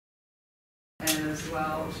and as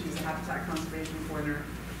well, she's a habitat conservation coordinator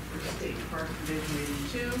for State Park Division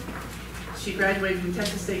Region 2. She graduated from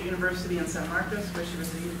Texas State University in San Marcos, where she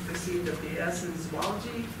received a BS in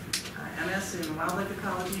zoology, MS in wildlife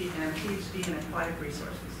ecology, and a PhD in aquatic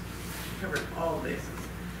resources. She covered all the bases.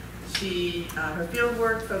 Her field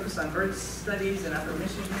work focused on bird studies in Upper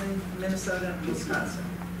Michigan, Minnesota, and Wisconsin.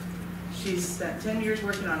 She's spent 10 years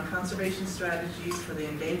working on conservation strategies for the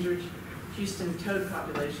endangered Houston toad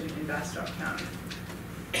population in Bastrop County.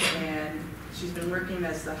 And she's been working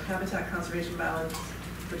as the habitat conservation biologist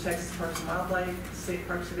for Texas Parks and Wildlife, State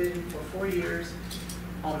Parks Division for 4 years,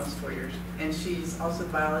 almost 4 years. And she's also the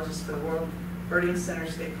biologist for the World Birding Center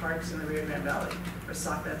State Parks in the Rio Grande Valley, for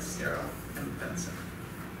Saukville, Estero, and Benson.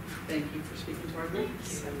 Thank you for speaking to our group.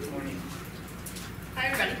 Good morning. Hi,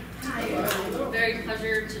 everybody. Hi. Very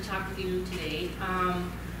pleasure to talk with you today.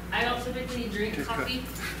 I don't typically drink coffee,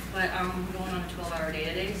 but I'm going on a 12-hour day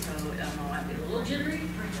today, so I might be a little jittery.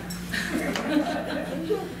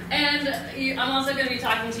 And I'm also going to be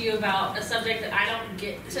talking to you about a subject that I don't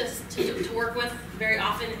get to work with very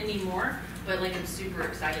often anymore, but like I'm super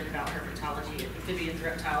excited about herpetology, amphibians,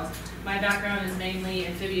 reptiles. My background is mainly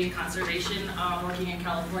amphibian conservation, working in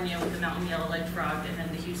California with the mountain yellow-legged frog and then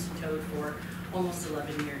the Houston toad for almost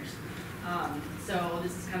 11 years. So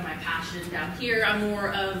this is kind of my passion. Down here, I'm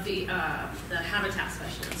more of the habitat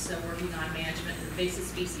specialist, so working on management of invasive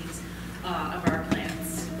species of our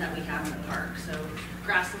plants that we have in the park. So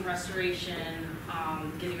grassland restoration,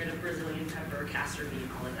 getting rid of Brazilian pepper, castor bean,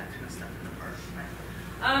 all of that kind of stuff in the park.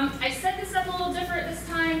 I set this up a little different this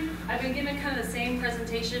time. I've been given kind of the same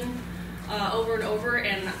presentation over and over,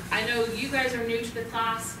 and I know you guys are new to the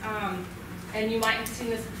class, and you might have seen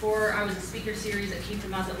this before. I was a speaker series at Quinta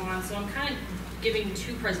Mazatlan, so I'm kind of giving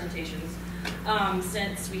 2 presentations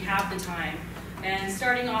since we have the time. And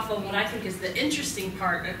starting off on what I think is the interesting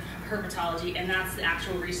part of herpetology, and that's the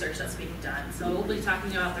actual research that's being done. So we'll be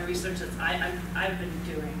talking about the research that I've been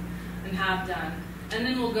doing and have done. And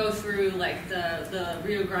then we'll go through like the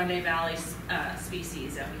Rio Grande Valley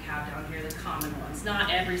species that we have down here, the common ones. Not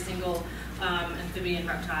every single amphibian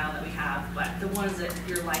reptile that we have, but the ones that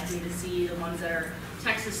you're likely to see, the ones that are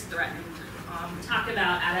Texas threatened. Talk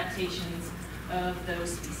about adaptations of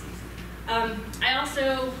those species. I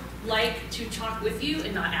also like to talk with you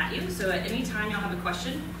and not at you, so at any time y'all have a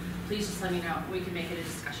question, please just let me know. We can make it a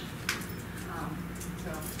discussion.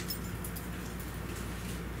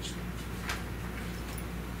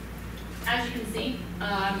 As you can see,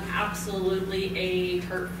 I'm absolutely a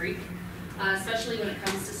herp freak, especially when it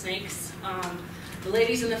comes to snakes. The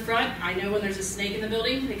ladies in the front, I know when there's a snake in the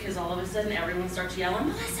building because all of a sudden everyone starts yelling,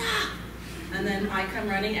 "Melissa!" And then I come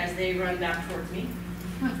running as they run back towards me.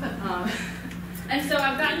 And so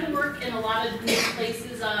I've gotten to work in a lot of different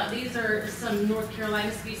places. These are some North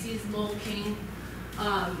Carolina species, Lowell King.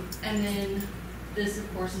 And then this,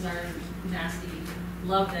 of course, is our nasty,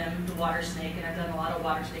 love them, the water snake. And I've done a lot of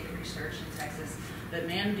water snake research in Texas. But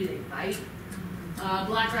man, do they bite.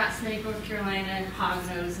 Black rat snake, North Carolina,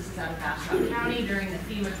 hognose. This is out of Bastrop County during the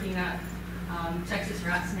FEMA cleanup. Texas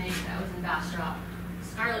rat snake, that was in Bastrop.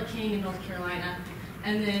 Scarlet king in North Carolina.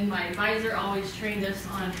 And then my advisor always trained us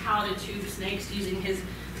on how to tube snakes using his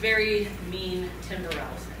very mean timber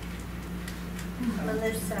rattlesnake.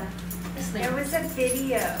 Melissa, there was a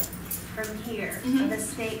video from here of a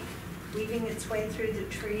snake weaving its way through the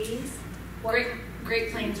trees.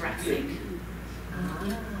 Great Plains rat snake.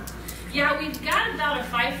 Yeah, we've got about a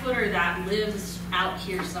 5-footer that lives out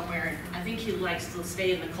here somewhere. I think he likes to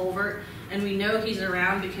stay in the culvert, and we know he's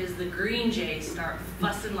around because the green jays start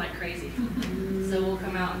fussing like crazy. So we'll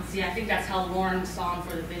come out and see. I think that's how Lauren saw him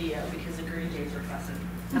for the video, because the green jays were fussing.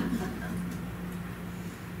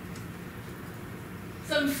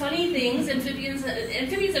 Some funny things, amphibians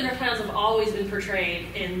and reptiles have always been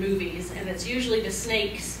portrayed in movies, and it's usually the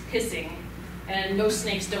snakes hissing, and most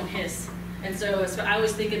snakes don't hiss. And so I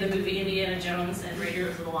always think of the movie Indiana Jones and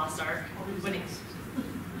Raiders of the Lost Ark.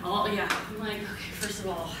 Oh yeah, I'm like, okay, first of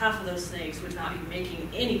all, half of those snakes would not be making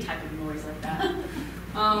any type of noise like that.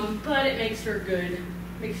 But it makes for good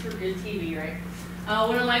TV, right?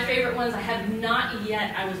 One of my favorite ones, I have not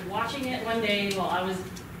yet, I was watching it one day while I was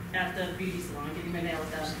at the beauty salon getting my nails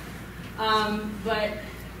done. But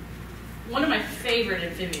one of my favorite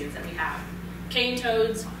amphibians that we have, cane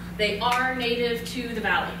toads, they are native to the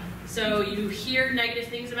valley. So you hear negative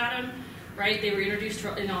things about them, right? They were introduced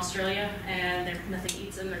in Australia, and nothing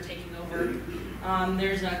eats them. They're taking over.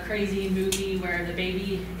 There's a crazy movie where the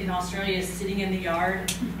baby in Australia is sitting in the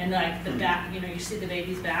yard, and like the back, you see the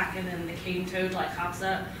baby's back, and then the cane toad like hops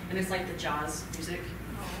up, and it's like the Jaws music.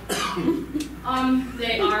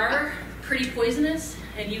 They are pretty poisonous.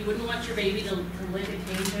 and you wouldn't want your baby to lick a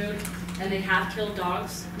cane toad, and they have killed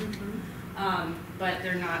dogs, but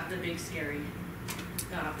they're not the big scary.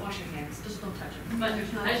 Wash your hands, just don't touch them. But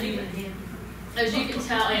as you can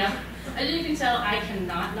tell, I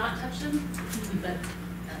cannot not touch them. But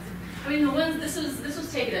I mean, the ones this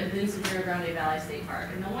was taken at Vincent Rio Grande Valley State Park,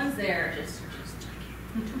 and the ones there are just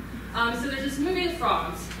gigantic. So there's this movie, The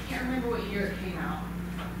Frogs. I can't remember what year it came out,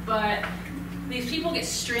 but these people get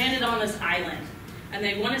stranded on this island, and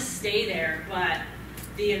they want to stay there, but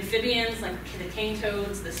the amphibians, like the cane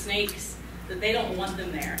toads, the snakes, that they don't want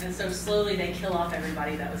them there, and so slowly they kill off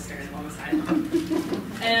everybody that was stranded on this island.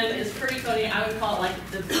 And it's pretty funny. I would call it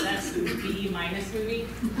like the best B- movie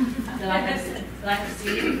that I have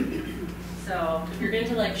seen. So if you're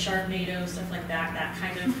into like Sharknado, stuff like that, that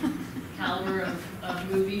kind of caliber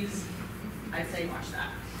of movies, I'd say watch that.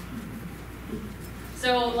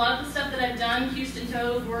 So a lot of the stuff that I've done, Houston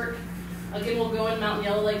toad work, again, we'll go in Mountain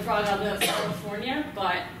Yellow Leg Frog out of California,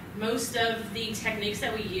 but most of the techniques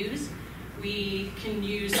that we use, we can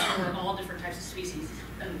use for all different types of species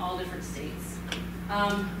in all different states.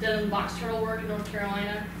 Done box turtle work in North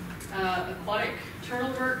Carolina, aquatic turtle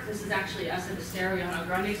work. This is actually us at the Rio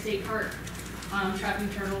Grande State Park, trapping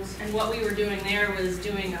turtles. And what we were doing there was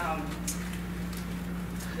doing,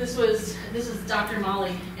 this is Dr.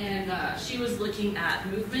 Molly, and she was looking at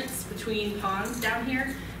movements between ponds down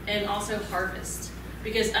here and also harvest.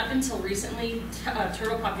 Because up until recently,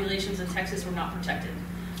 turtle populations in Texas were not protected,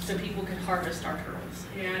 so people could harvest our turtles.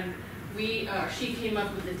 And she came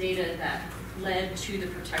up with the data that led to the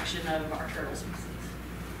protection of our turtle species.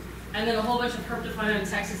 And then a whole bunch of herpetology in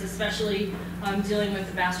Texas, especially dealing with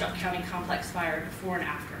the Bastrop County complex fire before and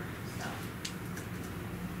after.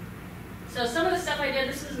 So some of the stuff I did,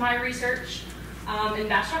 this is my research in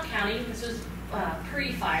Bastrop County. This was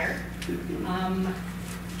pre-fire.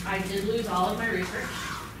 I did lose all of my research.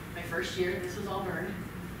 My first year, this was all burned.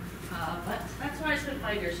 But that's why I spent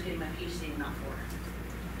 5 years getting my PhD, not 4.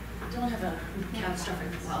 I don't have a catastrophic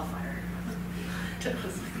wildfire.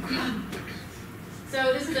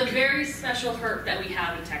 So this is a very special herp that we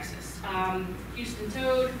have in Texas. Houston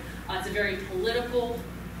toad. It's a very political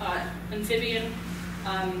amphibian.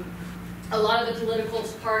 A lot of the political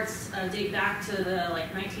parts date back to the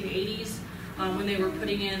 1980s when they were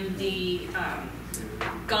putting in the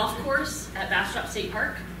golf course at Bastrop State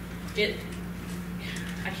Park.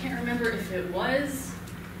 I can't remember if it was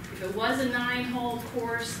a 9-hole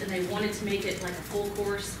course and they wanted to make it like a full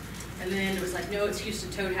course, and then it was like, no, it's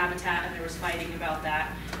Houston toad habitat, and there was fighting about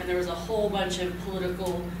that, and there was a whole bunch of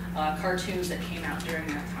political cartoons that came out during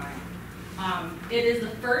that time. It is the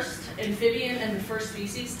first amphibian and the first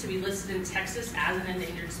species to be listed in Texas as an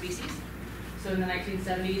endangered species. So in the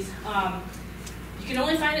 1970s, you can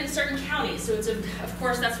only find it in certain counties. So of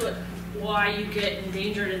course, that's why you get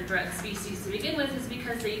endangered and threatened species to begin with, is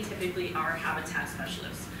because they typically are habitat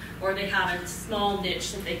specialists, or they have a small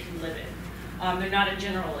niche that they can live in. They're not a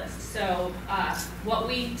generalist. So what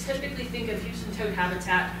we typically think of Houston toad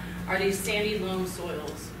habitat are these sandy loam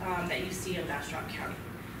soils that you see in Bastrop County,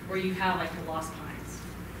 where you have like the lost pines.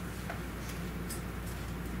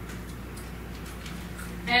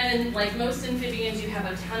 And like most amphibians, you have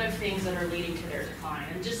a ton of things that are leading to their decline.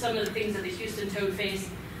 And just some of the things that the Houston toad face,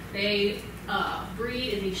 they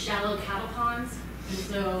breed in these shallow cattle ponds. And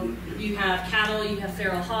so you have cattle, you have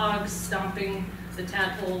feral hogs stomping the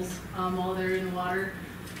tadpoles while they're in the water.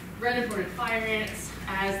 Red-reported fire ants.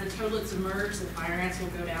 As the toadlets emerge, the fire ants will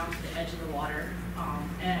go down to the edge of the water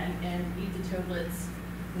and eat the toadlets.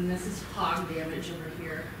 And this is hog damage over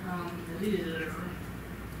here.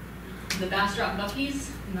 The Bastrop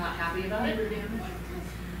buckies, not happy about it. Beaver damage?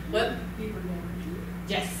 What? Beaver damage.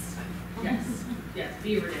 Yes. Yes,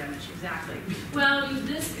 beaver damage, exactly. Well,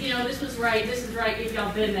 this was right. This is right. If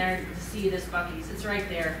y'all been there to see this buckies, it's right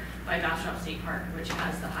there by Bastrop State Park, which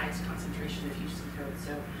has the highest concentration of Houston toads.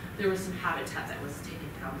 So there was some habitat that was taken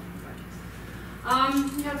down from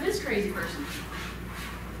buckies. We have this crazy person.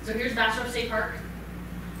 So here's Bastrop State Park.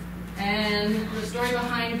 And the story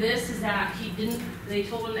behind this is that they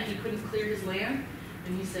told him that he couldn't clear his land.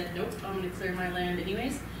 And he said, nope, I'm going to clear my land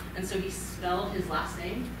anyways. And so he spelled his last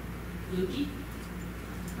name, Lukey.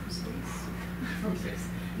 From space.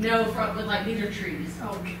 No, but like these are trees.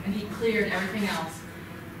 Oh, okay. And he cleared everything else.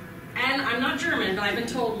 And I'm not German, but I've been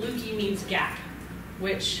told Lukey means gap,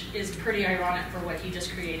 which is pretty ironic for what he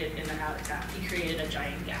just created in the habitat. He created a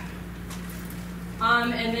giant gap.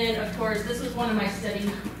 And then, of course, this was one of my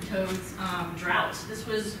study toads, drought. This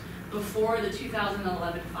was before the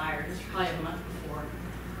 2011 fire. This was probably a month before,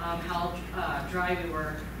 how dry we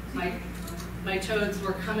were. My toads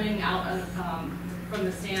were coming out of, from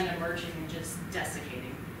the sand, emerging and just desiccating.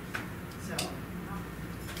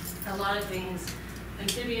 a lot of things.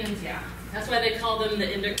 Amphibians, yeah. That's why they call them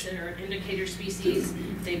the indicator species.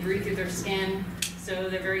 They breathe through their skin, so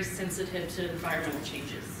they're very sensitive to environmental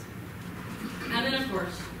changes. And then, of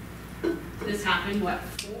course, this happened, what,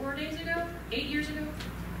 4 days ago? 8 years ago?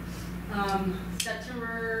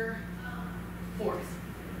 September 4th,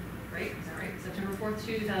 right? Is that right? September 4th,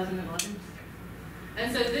 2011.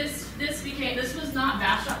 And so this was not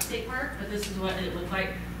Bastrop State Park, but this is what it looked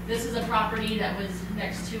like. This is a property that was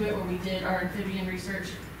next to it where we did our amphibian research.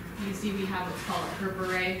 You can see we have what's called a herp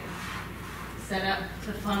array set up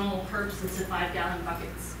to funnel herps into 5-gallon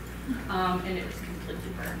buckets. And it was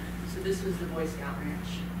completely burned. So this was the Boy Scout Ranch.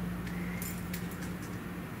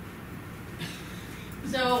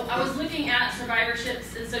 So I was looking at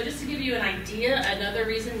survivorships, and so just to give you an idea, another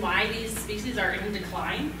reason why these species are in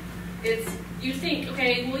decline, it's, you think,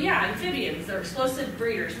 okay, well yeah, amphibians, they're explosive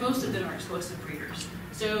breeders. Most of them are explosive breeders.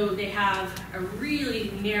 So they have a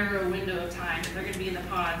really narrow window of time that they're going to be in the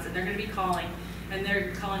ponds, and they're going to be calling, and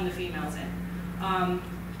they're calling the females in.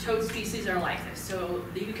 Toad species are like this, so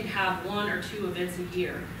you can have 1 or 2 events a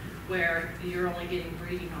year where you're only getting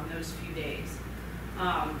breeding on those few days.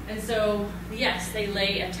 And so, yes, they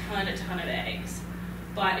lay a ton of eggs.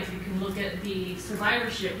 But if you can look at the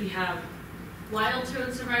survivorship, we have wild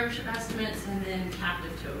toad survivorship estimates and then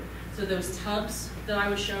captive toad. So those tubs that I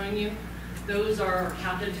was showing you, those are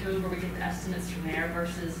captive toad where we get the estimates from there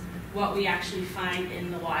versus what we actually find in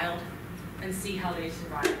the wild and see how they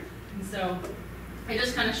survive. And so it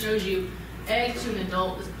just kind of shows you egg to an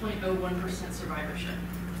adult is 0.01% survivorship.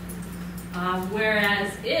 Whereas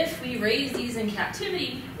if we raise these in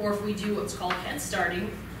captivity, or if we do what's called head starting,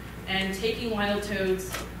 and taking wild toads,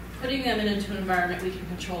 putting them into an environment we can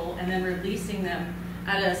control, and then releasing them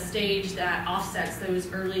at a stage that offsets those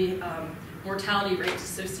early mortality rates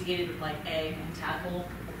associated with like egg and tadpole,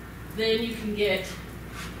 then you can get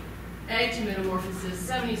egg to metamorphosis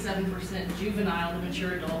 77%, juvenile to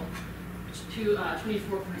mature adult to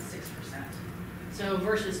 24.6%. So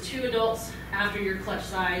versus 2 adults after your clutch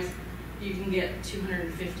size, you can get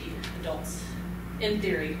 250 adults, in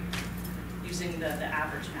theory, using the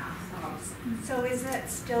average math. So is that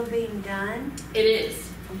still being done? It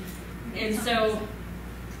is. And so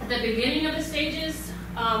at the beginning of the stages,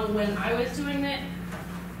 when I was doing it,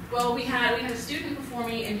 well, we had a student before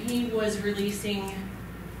me, and he was releasing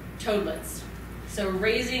toadlets. So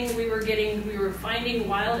we were finding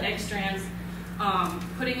wild egg strands,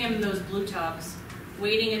 putting them in those blue tubs,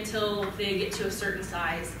 waiting until they get to a certain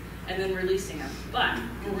size, and then releasing them. But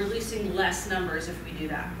we're releasing less numbers if we do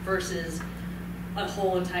that versus a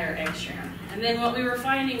whole entire egg strand. And then what we were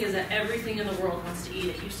finding is that everything in the world wants to eat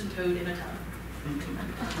a Houston toad in a tub.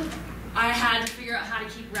 I had to figure out how to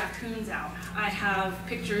keep raccoons out. I have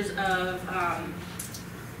pictures of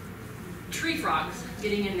tree frogs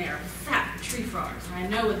getting in there, fat tree frogs. I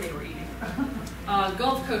know what they were eating.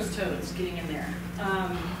 Gulf Coast toads getting in there.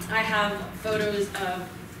 I have photos of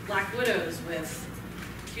black widows with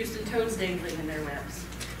Houston toads dangling in their webs.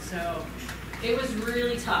 So it was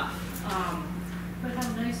really tough. But how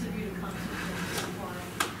nice of you to come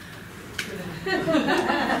to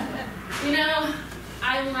You know,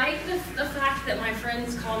 I like the fact that my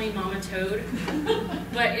friends call me Mama Toad,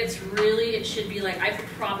 but it should be like, I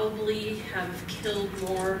probably have killed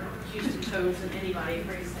more Houston toads than anybody.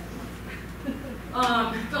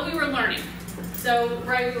 But we were learning. So,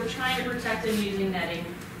 right, we were trying to protect them using netting.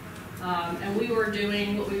 And we were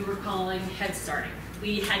doing what we were calling head starting.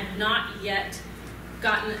 We had not yet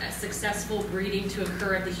gotten a successful breeding to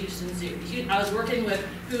occur at the Houston Zoo. I was working with,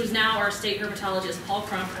 who's now our state herpetologist, Paul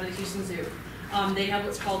Crump, out of the Houston Zoo. They have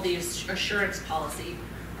what's called the assurance policy,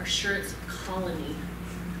 assurance colony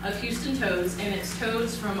of Houston toads, and it's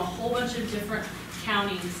toads from a whole bunch of different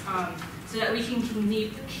counties, so that we can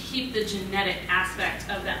keep the genetic aspect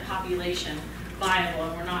of that population viable,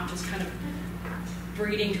 and we're not just kind of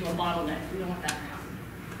breeding to a bottleneck. We don't want that to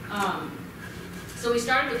happen. So we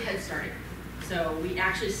started with head starting. So we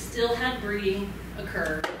actually still had breeding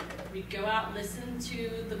occur. We'd go out, listen to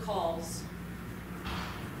the calls.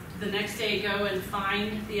 The next day, go and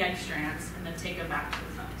find the egg strands, and then take them back to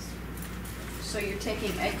the tubs. So you're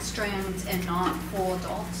taking egg strands and not full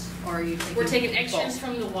adults, or are you taking? We're taking egg both? strands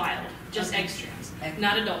from the wild, just egg strands,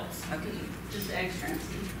 not adults. Okay. Just egg strands,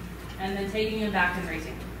 and then taking them back and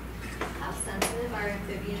raising them. How sensitive are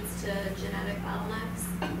amphibians to genetic bottlenecks?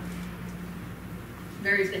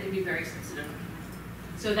 They can be very sensitive.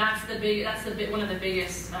 So that's one of the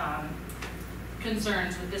biggest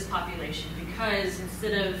concerns with this population, because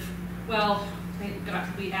instead of, well,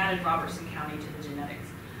 we added Robertson County to the genetics,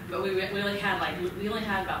 but we only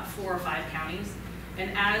had about 4 or 5 counties,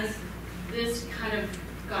 and as this kind of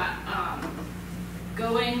got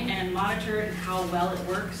going and monitored how well it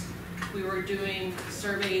works. We were doing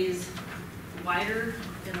surveys wider,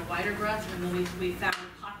 in a wider breadth, and then we found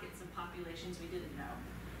pockets of populations we didn't know.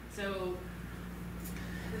 So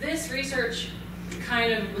this research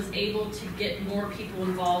kind of was able to get more people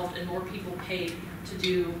involved and more people paid to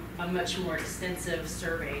do a much more extensive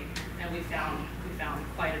survey, and we found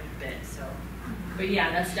quite a bit. So, but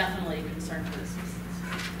yeah, that's definitely a concern for the species.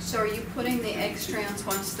 So are you putting the egg strands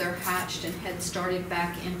once they're hatched and head started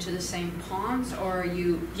back into the same ponds, or are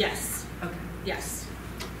you? Yes. Okay. Yes.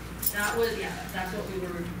 That's what we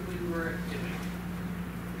were doing.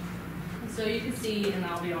 And so you can see, and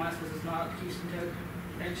I'll be honest, this is not Houston toad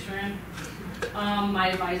egg strand. My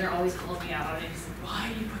advisor always calls me out on it. He said,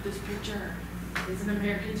 "Why do you put this picture? It's an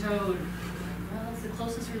American toad." Well, it's the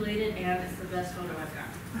closest related, and it's the best photo I've got.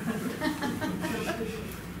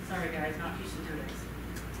 Sorry guys, not Houston toad eggs.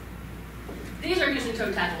 These are Houston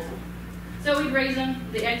toad tadpoles. So we raise them,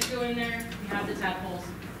 the eggs go in there, we have the tadpoles,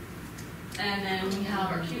 and then we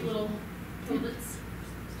have our cute little toadlets.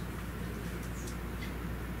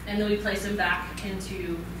 And then we place them back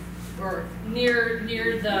into, or near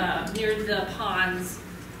the ponds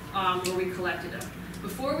where we collected them.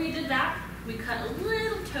 Before we did that, we cut a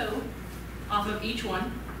little toe off of each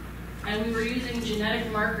one, and we were using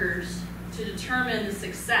genetic markers to determine the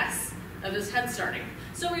success of this head starting.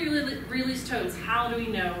 So we release toads. How do we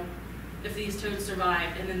know if these toads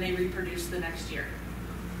survived and then they reproduce the next year?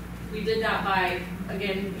 We did that by,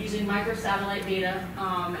 again, using microsatellite data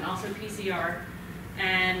and also PCR.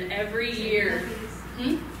 And every year,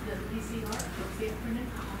 The PCR, what's the acronym?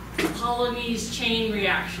 polymerase chain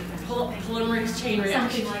reaction, polymerase chain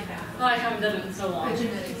reaction. Something like that. Oh, I haven't done it in so long. The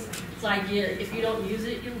genetics. It's like, yeah, if you don't use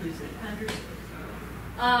it, you lose it.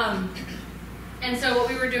 And so what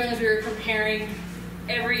we were doing is we were comparing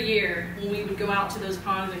every year when we would go out to those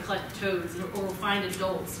ponds and collect toads or find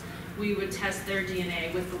adults, we would test their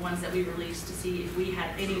DNA with the ones that we released to see if we had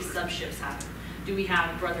any subshifts happen. Do we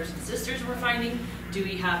have brothers and sisters we're finding? Do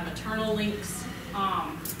we have maternal links?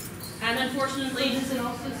 And unfortunately, Does it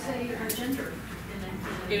also say our gender?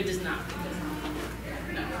 it does not.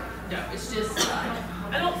 No, it's just,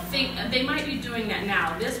 I don't think, they might be doing that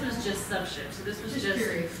now. This was just subshifts, so this was just.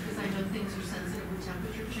 Curious, because I know things are sensitive with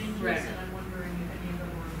temperature changes, Right. and I'm wondering if any of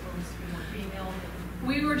them were supposed to be more female.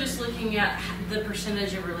 We were just looking at the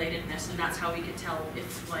percentage of relatedness, and that's how we could tell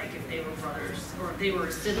if they were brothers or if they were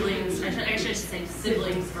siblings. I should say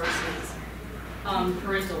siblings versus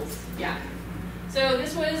parentals. Yeah. So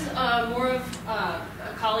this was more of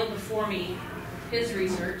a colleague before me, his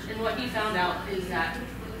research, and what he found out is that,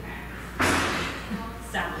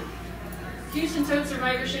 sadly, Houston toad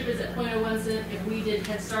survivorship is at 0.01%. If we did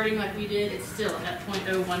head starting like we did, it's still at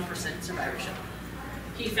 0.01% survivorship.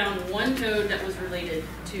 He found one toad that was related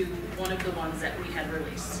to one of the ones that we had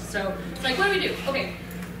released. So it's like, what do we do? Okay,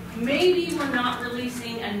 maybe we're not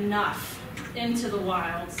releasing enough into the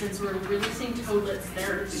wild. Since we're releasing toadlets,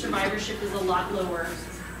 their survivorship is a lot lower.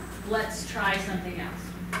 Let's try something else.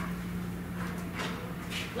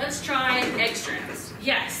 Let's try egg strands.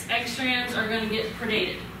 Yes, egg strands are going to get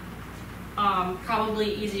predated.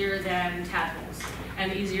 Probably easier than tadpoles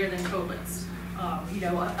and easier than toadlets.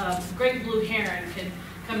 A great blue heron can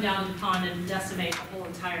come down the pond and decimate a whole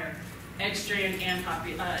entire egg strand and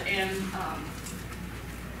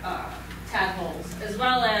tadpoles, as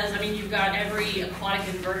well as, you've got every aquatic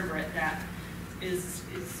invertebrate that is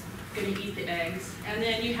going to eat the eggs, and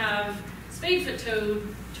then you have spadefoot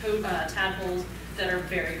tadpoles that are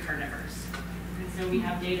very carnivorous, and so we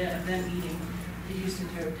have data of them eating the Houston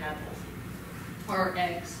toad tadpoles or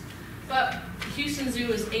eggs. But Houston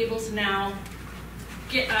Zoo is able to now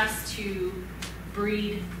get us to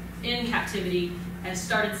breed in captivity and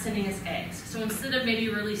started sending us eggs. So instead of maybe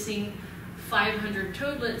releasing 500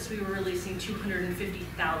 toadlets, we were releasing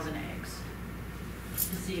 250,000 eggs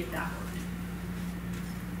to see if that worked.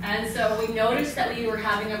 And so we noticed that we were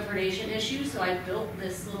having a predation issue, so I built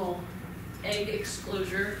this little egg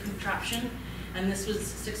exclosure contraption, and this was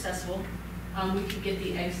successful. We could get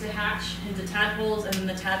the eggs to hatch into tadpoles, and then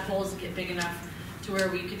the tadpoles get big enough to where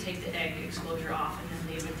we could take the egg exclosure off, and then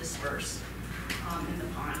they would disperse in the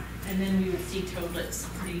pond. And then we would see toadlets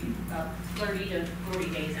 30 to 40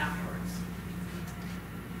 days afterwards.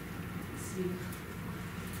 Let's see.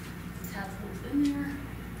 The tadpoles in there.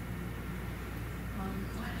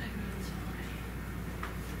 Why did I go to this one already?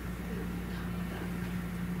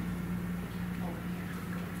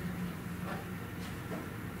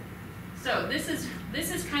 So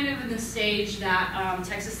this is kind of in the stage that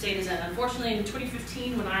Texas State is at. Unfortunately, in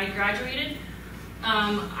 2015, when I graduated,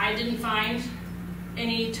 I didn't find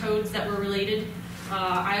any toads that were related.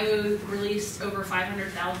 I released over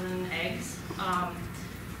 500,000 eggs.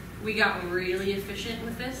 We got really efficient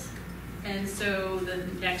with this, and so the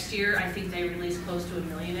next year I think they released close to 1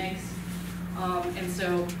 million eggs. And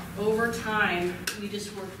so over time, we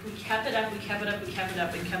kept it up, we kept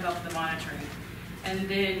up the monitoring. And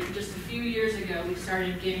then just a few years ago, we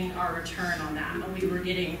started getting our return on that. And we were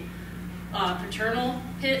getting paternal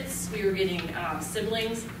hits, we were getting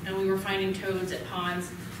siblings, and we were finding toads at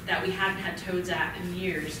ponds that we hadn't had toads at in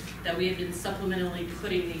years, that we had been supplementally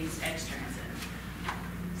putting these egg strands in.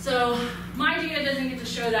 So my data doesn't get to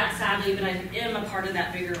show that, sadly, but I am a part of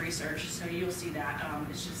that bigger research, so you'll see that.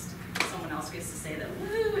 It's just someone else gets to say that,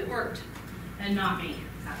 woo, it worked, and not me,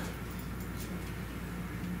 sadly.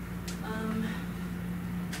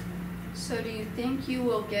 So do you think you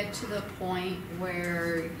will get to the point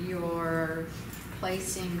where you're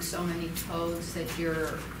placing so many toads that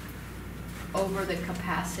you're over the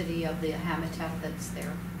capacity of the habitat that's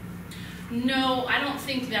there? No, I don't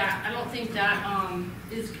think that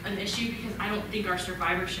is an issue, because I don't think our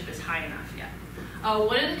survivorship is high enough yet.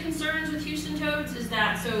 One of the concerns with Houston toads is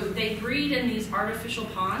that, so they breed in these artificial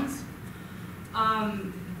ponds.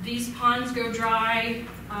 These ponds go dry.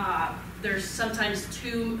 There's sometimes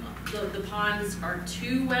the ponds are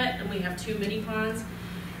too wet, and we have too many ponds.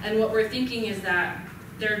 And what we're thinking is that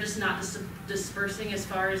they're just not dispersing as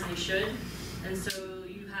far as they should. And so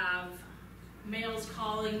you have males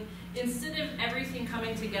calling, instead of everything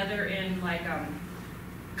coming together in like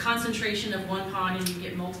concentration of one pond and you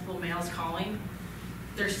get multiple males calling.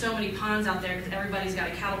 There's so many ponds out there because everybody's got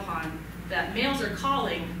a cattle pond that males are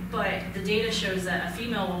calling, but the data shows that a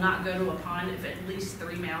female will not go to a pond if at least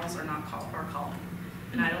 3 males are calling.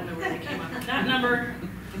 And I don't know where they came up with that number,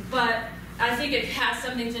 but I think it has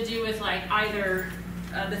something to do with like either,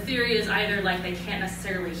 the theory is either like they can't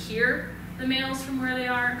necessarily hear the males from where they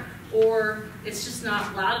are, or it's just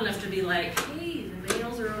not loud enough to be like, hey, the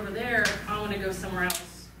males are over there, I want to go somewhere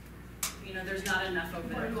else. You know, there's not enough over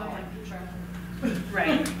there calling.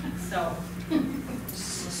 Right, so.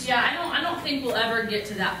 Yeah, I don't think we'll ever get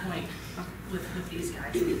to that point with these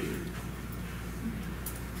guys.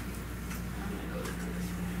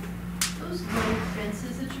 Those low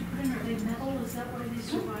fences that you put in, are they metal? Is that why they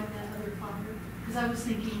survive that other fire? Because I was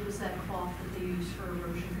thinking it was that cloth that they use for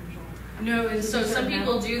erosion control. No, and so some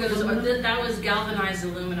people do those. That was galvanized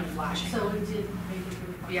aluminum flashing. So it did make it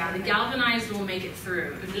through the fire. Yeah, the galvanized will make it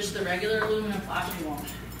through. Just the regular aluminum flashing won't.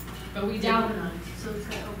 But we galvanized, so it's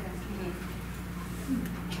got, okay.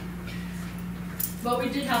 But we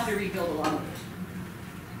did have to rebuild a lot of it.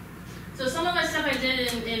 So some of my stuff I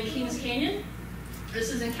did in Kings Canyon. This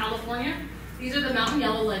is in California. These are the mountain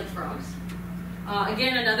yellow-legged frogs.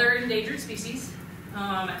 Again, another endangered species.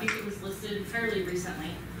 I think it was listed fairly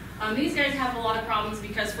recently. These guys have a lot of problems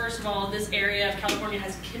because, first of all, this area of California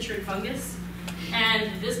has chytrid fungus,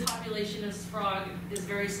 and this population of frog is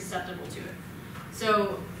very susceptible to it.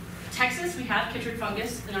 So Texas, we have chytrid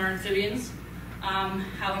fungus in our amphibians.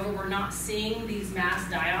 However, we're not seeing these mass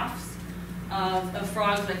die-offs of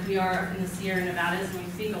frogs like we are in the Sierra Nevadas, and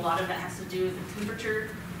we think a lot of that has to do with the temperature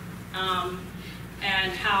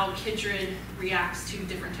and how chytrid reacts to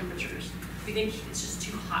different temperatures. We think it's just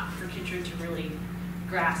too hot for chytrid to really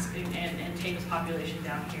grasp and take its population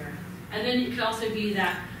down here. And then it could also be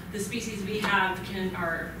that the species we have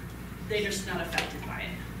they're just not affected by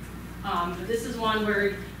it. But this is one where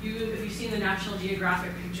if you've seen the National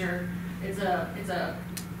Geographic picture, it's a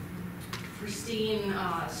pristine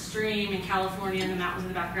stream in California and the mountains in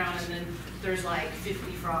the background, and then there's like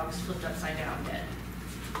 50 frogs flipped upside down dead.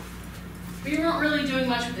 We weren't really doing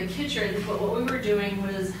much with the chytrid, but what we were doing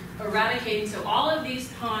was eradicating. So all of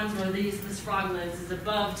these ponds where this frog lives is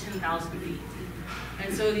above 10,000 feet.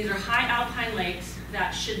 And so these are high alpine lakes that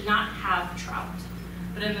should not have trout.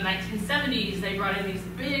 But in the 1970s, they brought in these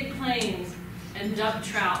big planes and dumped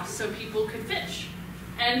trout so people could fish.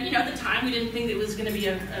 And you know, at the time, we didn't think it was going to be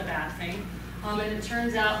a bad thing. And it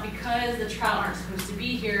turns out because the trout aren't supposed to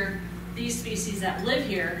be here, these species that live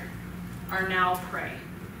here are now prey.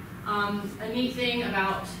 A neat thing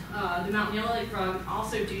about the mountain yellow-legged frog,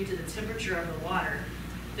 also due to the temperature of the water,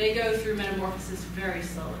 they go through metamorphosis very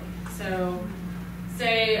slowly. So,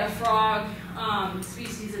 say a frog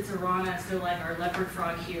species, it's a rana, so like our leopard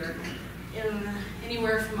frog here, in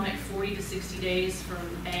anywhere from like 40 to 60 days from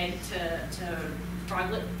egg to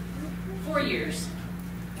froglet, 4 years.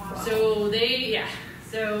 Wow.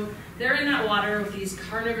 So they're in that water with these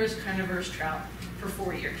carnivorous trout for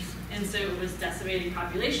 4 years. And so it was decimating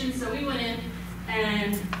populations. So we went in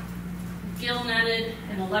and gill netted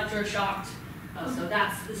and electroshocked. Oh, so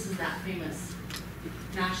this is that famous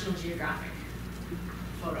National Geographic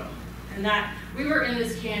photo. And that, we were in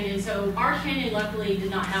this canyon, so our canyon luckily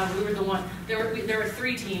did not have, we were the one, there were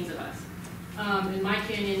 3 teams of us. In my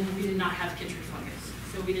canyon, we did not have chytrid fungus,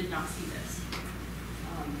 so we did not see this.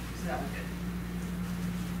 So that was good.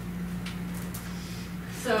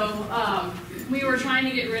 So we were trying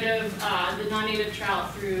to get rid of the non-native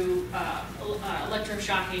trout through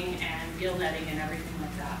electroshocking and gill netting and everything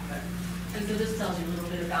like that. And so this tells you a little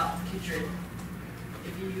bit about chytrid.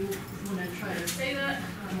 If you want to try to say that,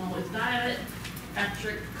 I'm always bad at it.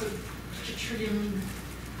 Chytridium,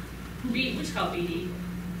 which is called BD.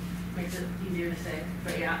 Makes it easier to say,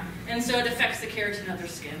 but yeah. And so it affects the keratin of their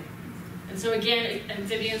skin. And so again,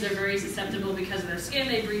 amphibians are very susceptible because of their skin.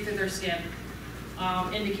 They breathe through their skin.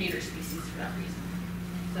 Indicator species for that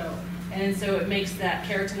reason. So it makes that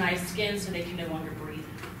keratinized skin so they can no longer breathe.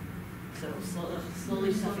 So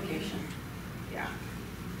slowly suffocation. Yeah.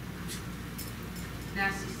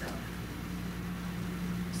 Nasty stuff.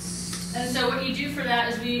 And so what you do for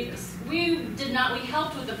that is we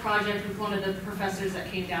helped with the project with one of the professors that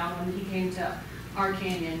came down when he came to our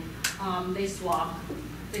canyon. They swab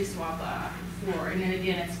for, and then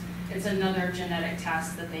again it's another genetic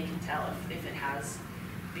test that they can tell if it has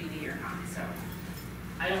BD or not. So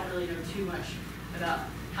I don't really know too much about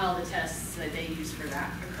how the tests that they use for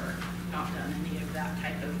that occur. Not done any of that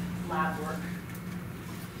type of lab work.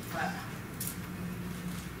 But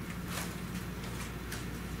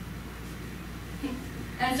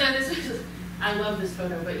and so this is, I love this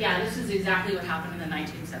photo, but yeah, this is exactly what happened in the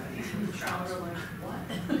 1970s with the trout. We're like, what?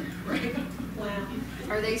 Right? Wow.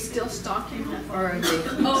 Are they still stocking or are they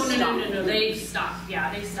Oh, stopped? no, they stopped.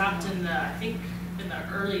 Yeah, they stopped I think in the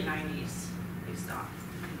early 90s, they stopped.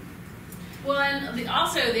 Well, and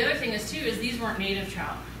also the other thing is too, is these weren't native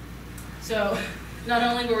trout. So not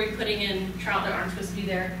only were we putting in trout that aren't supposed to be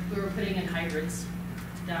there, we were putting in hybrids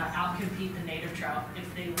that outcompete the native trout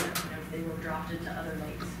if they were dropped into other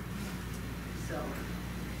lakes. So.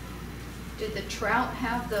 Did the trout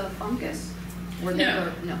have the fungus? Or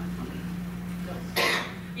No. No.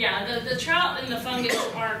 Yeah, the trout and the fungus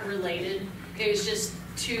aren't related. It was just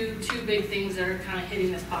two big things that are kind of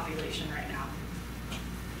hitting this population right now.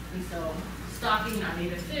 And so, stocking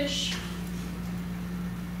non-native fish.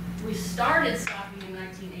 We started stocking in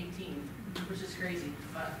 1918, which is crazy,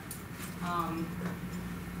 but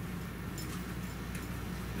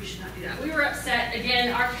we should not do that. We were upset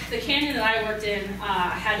again. The canyon that I worked in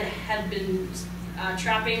had been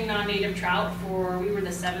trapping non-native trout we were the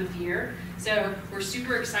 7th year. So we're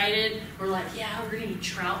super excited. We're like, yeah, we're gonna eat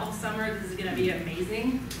trout all summer. This is gonna be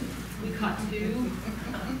amazing. We caught 2.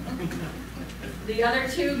 The other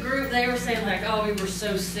 2 group, they were saying like, oh, we were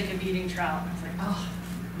so sick of eating trout. I was like, oh,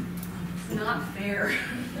 it's not fair.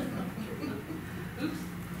 Oops.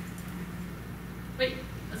 Wait,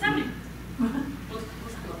 what's happening? What's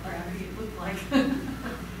that look like?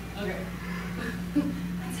 Okay.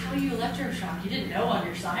 That's how you electroshock. You didn't know on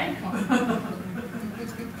your side? Come on.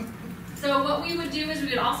 So what we would do is we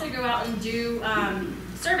would also go out and do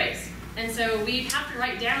surveys. And so we'd have to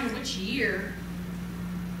write down which year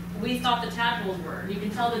we thought the tadpoles were. And you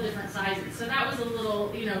can tell the different sizes. So that was a little,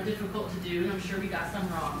 difficult to do, and I'm sure we got some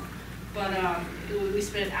wrong. But we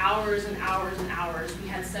spent hours and hours and hours. We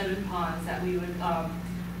had 7 ponds that we would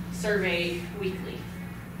survey weekly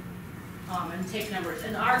and take numbers.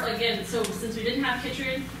 And again, so since we didn't have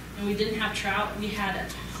chytrid and we didn't have trout, we had a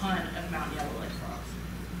ton of mountain yellowleg frogs,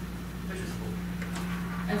 which was cool.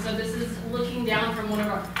 And so this is looking down from one of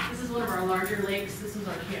our larger lakes. This is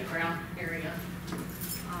our campground area.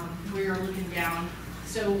 We are looking down.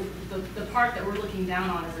 So the part that we're looking down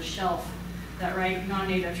on is a shelf that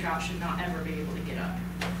non-native trout should not ever be able to get up.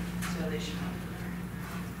 So they should not be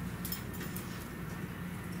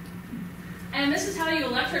there. And this is how you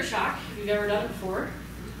electroshock, if you've ever done it before.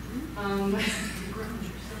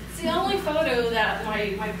 It's the only photo that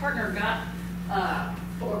my partner got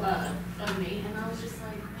of me, and I was just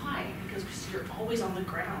like, why? Because you're always on the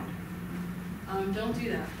ground. Don't do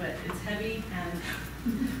that, but it's heavy and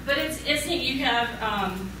but it's neat. You have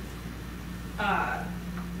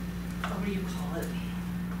what do you call it?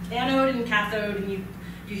 Anode and cathode, and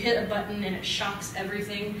you hit a button and it shocks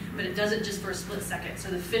everything, but it does it just for a split second. So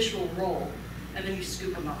the fish will roll, and then you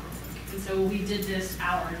scoop them up real quick. And so we did this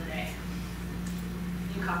hour a day.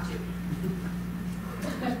 You caught 2.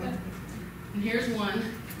 And here's one.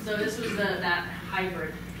 So this was that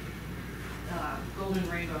hybrid, golden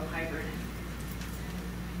rainbow hybrid.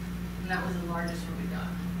 And that was the largest one we got.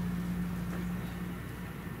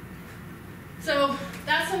 So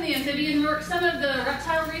that's some of the amphibian work. Some of the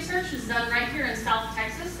reptile research is done right here in South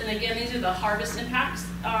Texas. And again, these are the harvest impacts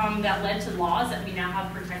that led to laws that we now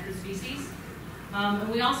have protected species. And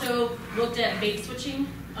we also looked at bait switching.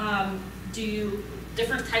 Do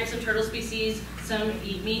different types of turtle species. Some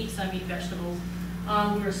eat meat, some eat vegetables.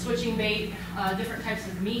 We were switching bait, different types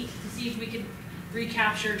of meat to see if we could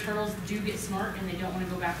recapture. Turtles do get smart and they don't want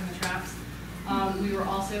to go back in the traps. We were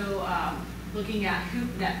also looking at hoop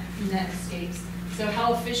net escapes. So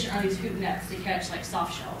how efficient are these hoop nets to catch like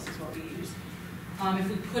soft shells is what we use. If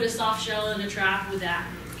we put a soft shell in a trap, would that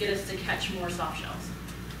get us to catch more soft shells?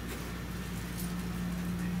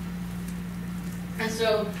 And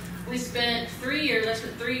so we spent 3 years,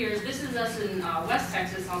 this is us in West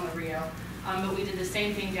Texas on the Rio, but we did the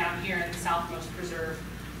same thing down here in the Southmost Preserve.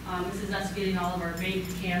 This is us getting all of our bait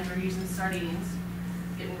cans. We're using sardines,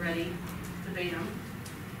 getting ready to bait them.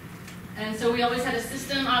 And so we always had a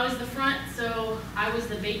system. I was the front, so I was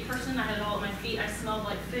the bait person. I had it all at my feet. I smelled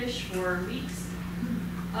like fish for weeks.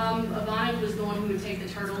 Ivana was the one who would take the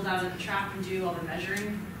turtles out of the trap and do all the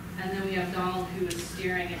measuring. And then we have Donald who was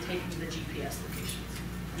steering and taking the GPS locations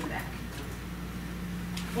in the back.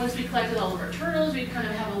 Once we collected all of our turtles, we'd kind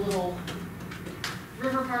of have a little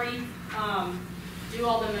river party, do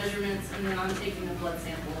all the measurements, and then I'm taking a blood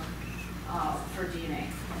sample for DNA.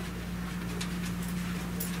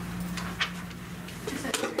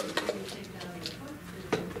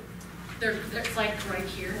 It's like right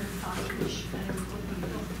here.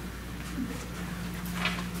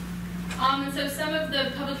 And so some of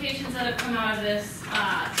the publications that have come out of this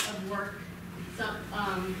of work,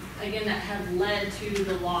 again, that have led to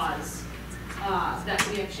the laws that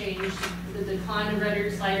we have changed: the decline of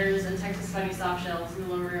red-eared sliders and Texas spiny softshells in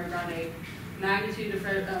the lower Rio Grande, magnitude of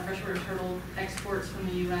freshwater turtle exports from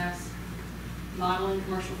the U.S., modeling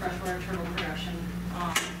commercial freshwater turtle production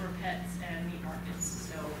for pets and meat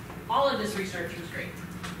markets. So all of this research was great.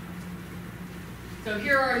 So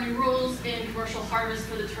here are our new rules in commercial harvest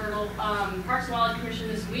for the turtle. Parks and Wildlife Commission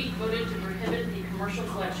this week voted to prohibit the commercial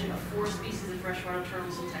collection of 4 species of freshwater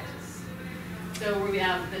turtles in Texas. So we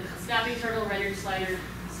have the snapping turtle, red-eared slider,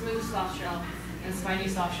 smooth softshell, and spiny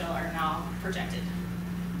softshell are now protected.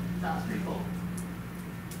 That was pretty cool.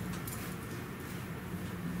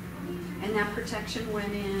 And that protection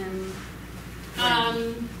went in?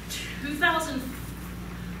 2000,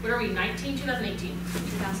 what are we, 19? 2018.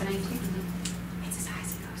 2018? It's as high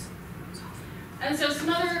as it goes. And so some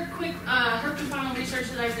other quick herp and faunal research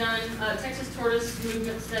that I've done, Texas tortoise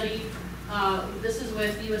movement study. This is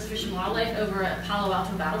with U.S. Fish and Wildlife over at Palo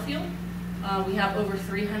Alto Battlefield. We have over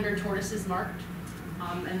 300 tortoises marked,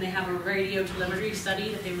 and they have a radio telemetry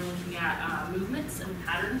study that they were looking at movements and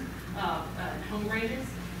patterns and home ranges.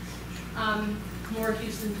 More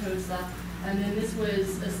Houston toad stuff. And then this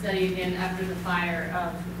was a study again after the fire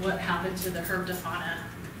of what happened to the herpetofauna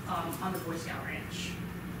on the Boy Scout Ranch.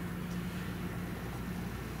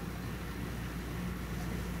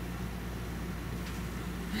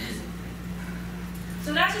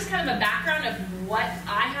 So that's just kind of a background of what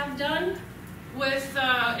I have done with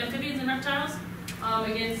amphibians and reptiles.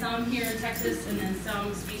 Again, some here in Texas, and then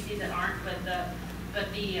some species that aren't, but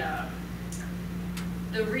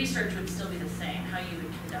the research would still be the same, how you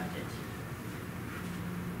would conduct it.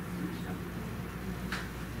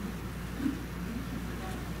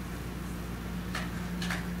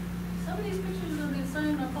 Some of these pictures will get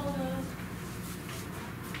signed, I apologize.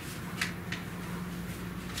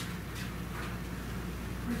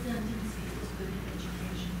 Redundancy is good in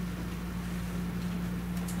education.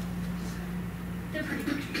 They're pretty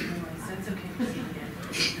pictures anyway, so it's okay to see again.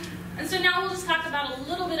 And so now we'll just talk about a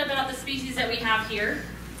little bit about the species that we have here.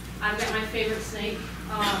 I've got my favorite snake,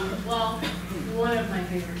 well, one of my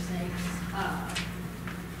favorite snakes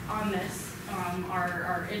on this,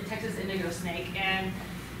 our Texas indigo snake. And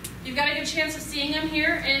you've got a good chance of seeing them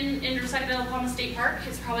here in Recycled Palma State Park.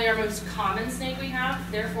 It's probably our most common snake we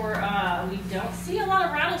have. Therefore, we don't see a lot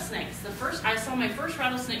of rattlesnakes. I saw my first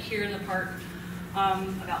rattlesnake here in the park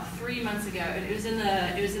about 3 months ago. And it was in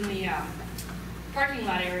the parking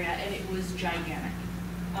lot area, and it was gigantic.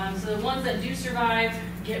 So the ones that do survive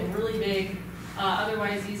get really big.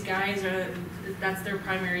 Otherwise, these guys that's their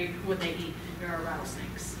primary, what they eat. There are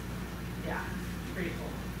rattlesnakes. Yeah, pretty cool.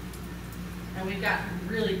 And we've got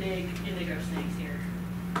really big indigo snakes here.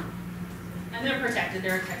 And they're protected.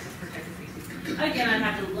 They're a Texas protected species. Again, I'd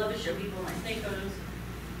have to love to show people my snake photos.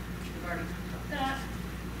 We've already talked about that.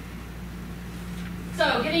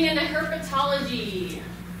 So, getting into herpetology.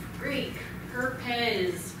 Greek,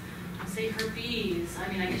 herpes. I'll say herpes.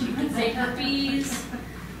 I mean, I guess you could say herpes.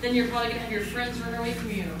 Then you're probably going to have your friends run away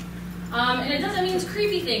from you. And it doesn't mean it's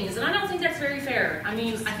creepy things, and I don't think that's very fair. I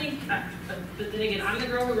mean, I think, but then again, I'm the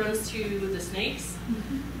girl who runs to the snakes,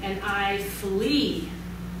 and I flee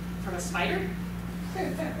from a spider.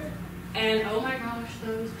 And oh my gosh,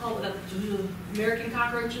 those American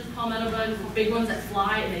cockroaches, palmetto bugs, the big ones that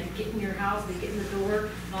fly and they get in your house, they get in the door,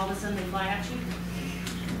 and all of a sudden they fly at you.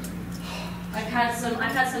 I've had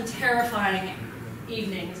some terrifying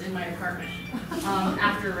evenings in my apartment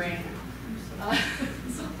after rain.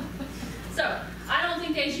 So I don't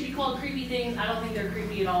think they should be called creepy things. I don't think they're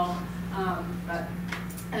creepy at all, but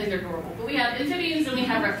I think they're adorable. But we have amphibians and we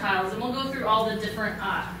have reptiles, and we'll go through all the different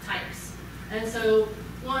types. And so,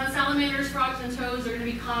 salamanders, frogs, and toads are going to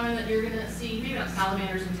be common that you're going to see. Maybe not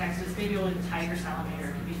salamanders in Texas. Maybe only the tiger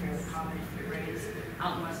salamander can be fairly common if you're raised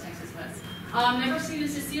out in West Texas. But never seen a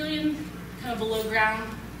Sicilian, kind of below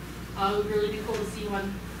ground. It would really be cool to see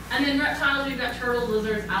one. And then reptiles, we've got turtles,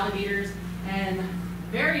 lizards, alligators, and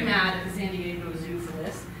very mad at the San Diego Zoo for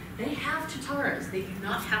this. They have tuttaras. They do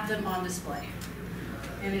not have them on display.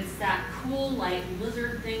 And it's that cool, like,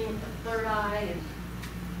 lizard thing with the third eye.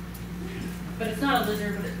 But it's not a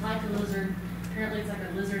lizard, but it's like a lizard. Apparently it's like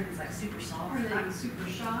a lizard, it's like super soft. Are they super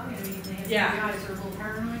shy? I mean, they have Yeah. eyes are a little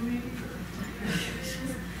paranoid maybe?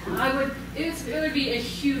 It would be a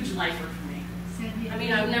huge lifer for me. I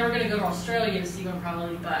mean, I'm never going to go to Australia to see one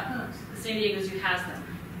probably, but the San Diego Zoo has them.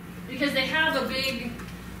 Because they have a big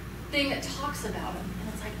thing that talks about them.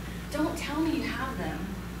 And it's like, don't tell me you have them,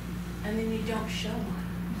 and then you don't show one.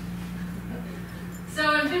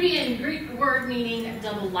 So amphibian, Greek word meaning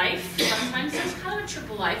double life. Sometimes there's kind of a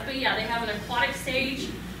triple life, but yeah, they have an aquatic stage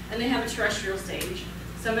and they have a terrestrial stage.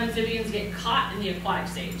 Some amphibians get caught in the aquatic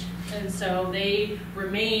stage, and so they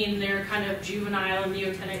remain their kind of juvenile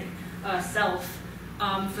neotenic self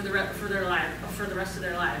for the rest of their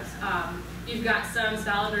lives. You've got some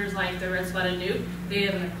salamanders like the red-spotted newt. They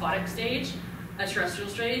have an aquatic stage, a terrestrial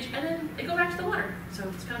stage, and then they go back to the water. So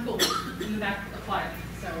it's kind of cool. In the back, aquatic.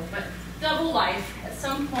 So, but double life. At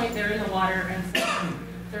some point, they're in the water, and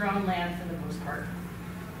they're on land for the most part.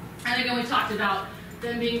 And again, we talked about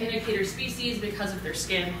them being indicator species because of their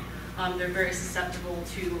skin. They're very susceptible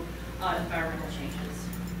to environmental changes.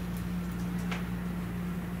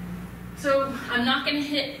 So I'm not going to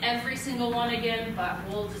hit every single one again, but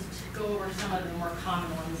we'll just go over some of the more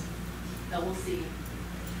common ones that we'll see.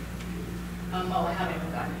 I haven't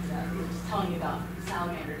even gotten into that. I'm just telling you about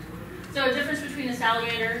salamanders. So a difference between a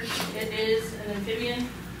salamander, it is an amphibian.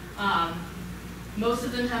 Most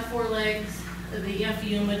of them have 4 legs. The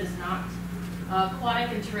Ephioma does not.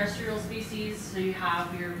 Aquatic and terrestrial species, so you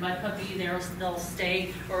have your mud puppy, they'll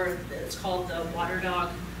stay, or it's called the water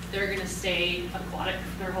dog. They're going to stay aquatic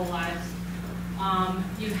their whole lives.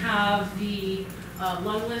 You have the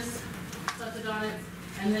lungless subsodonts,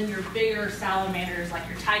 and then your bigger salamanders, like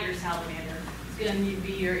your tiger salamander, is going to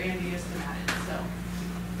be your amniostomatids. So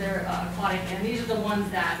they're aquatic, and these are the ones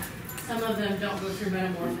that some of them don't go through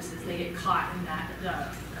metamorphosis. They get caught in that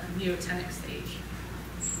neotenic stage.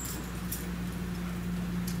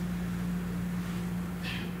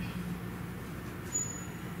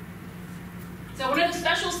 So one of the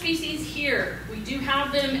special species here, we do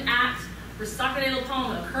have them at Resaca de la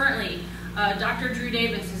Palma currently. Dr. Drew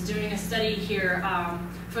Davis is doing a study here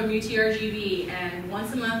from UTRGV, and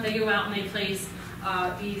once a month they go out and they place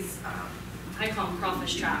these, I call them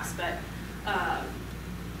crawfish traps, but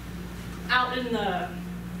out in our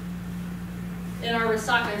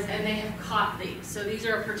Resacas, and they have caught these. So these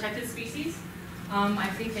are a protected species. I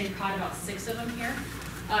think they've caught about 6 of them here.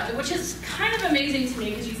 Which is kind of amazing to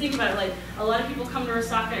me, because you think about it, like, a lot of people come to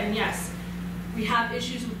Resaca, and yes, we have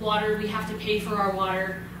issues with water, we have to pay for our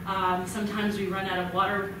water, sometimes we run out of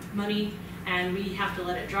water money, and we have to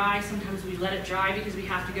let it dry. Sometimes we let it dry because we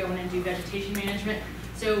have to go in and do vegetation management.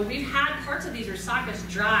 So we've had parts of these Resacas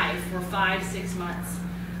dry for 5-6 months,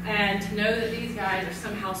 and to know that these guys are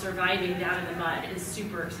somehow surviving down in the mud is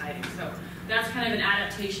super exciting. So that's kind of an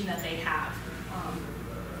adaptation that they have.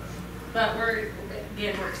 But we're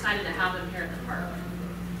excited to have them here at the park.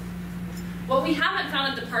 What we haven't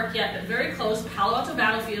found at the park yet, but very close, Palo Alto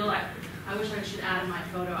Battlefield. I wish I should add in my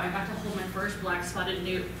photo. I got to hold my first black-spotted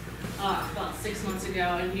newt about 6 months ago,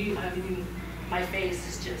 and my face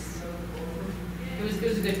is just, it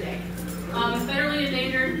was a good day. Federally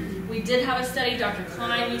endangered, we did have a study, Dr.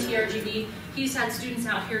 Klein, UTRGV, he's had students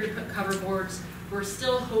out here to put cover boards. We're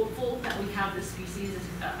still hopeful that we have this species.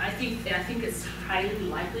 I think it's highly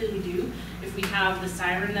likely we do. If we have the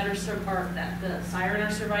siren that the siren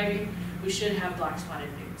are surviving, we should have black-spotted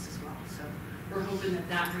newts as well. So we're hoping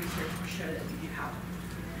that research will show that we do have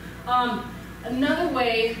them. Another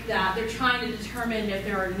way that they're trying to determine if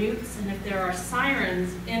there are newts and if there are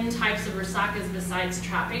sirens in types of Resacas besides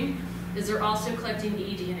trapping is they're also collecting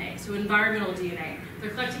eDNA, so environmental DNA. They're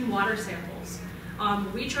collecting water samples.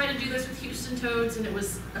 We tried to do this with Houston toads and it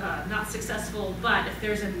was not successful, but if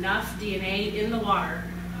there's enough DNA in the water,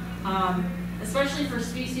 especially for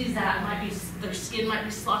species that might be, their skin might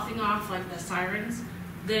be sloughing off, like the sirens,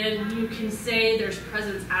 then you can say there's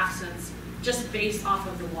presence absence just based off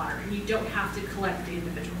of the water, and you don't have to collect the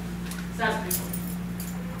individual. So that's pretty cool.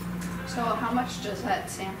 So how much does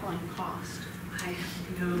that sampling cost? I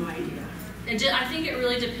have no idea. And I think it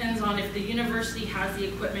really depends on if the university has the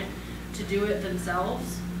equipment to do it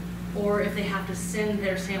themselves, or if they have to send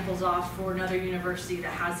their samples off for another university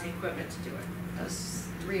that has the equipment to do it. Does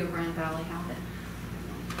Rio Grande Valley have it?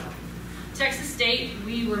 Texas State,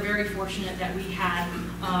 we were very fortunate that we had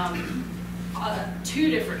 2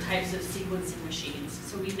 different types of sequencing machines,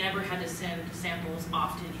 so we never had to send samples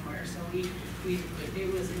off to anywhere. So it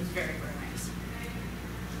was very, very nice.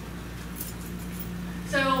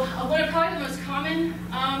 So one of probably the most common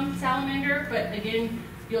salamander, but again,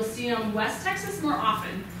 you'll see them West Texas more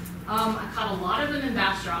often. I caught a lot of them in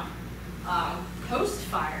Bastrop, Coast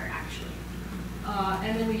Fire actually,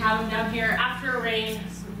 and then we have them down here after a rain.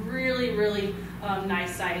 Really, really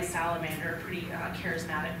nice sized salamander, pretty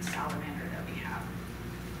charismatic salamander that we have.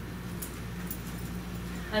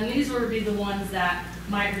 And these would be the ones that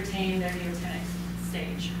might retain their neotenic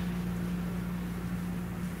stage.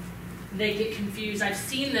 They get confused. I've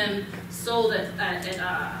seen them sold at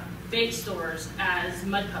bait stores as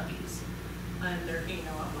mud puppies. And they're,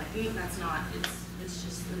 I'm like, that's not, it's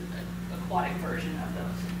just an aquatic version of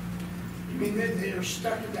those. You mean they are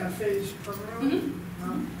stuck in that phase permanently?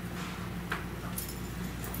 Mm-hmm.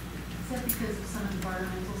 Is that because of some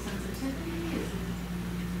environmental sensitivity? Is it,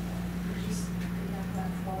 or just they have that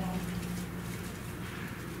fall?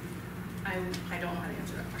 I don't know how to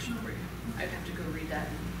answer that question for you. I'd have to go read that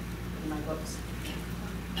in my books.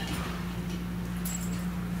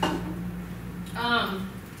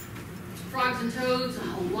 Frogs and toads, a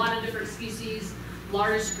lot of different species.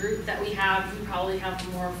 Largest group that we have, we probably have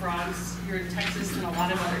more frogs here in Texas than a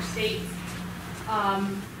lot of other states.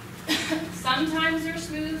 Sometimes they're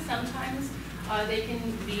smooth, sometimes they can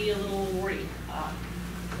be a little warty.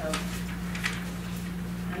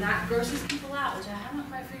 And that grosses people out, which I haven't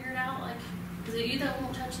quite figured out. Like, is it you that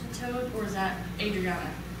won't touch the toad, or is that Adriana?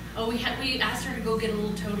 Oh, we asked her to go get a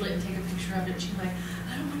little toadlet and take a picture of it. She's like,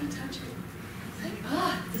 I don't want to touch it. It's like,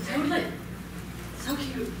 it's a toadlet. So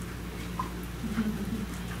cute.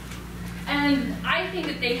 And I think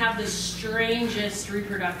that they have the strangest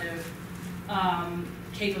reproductive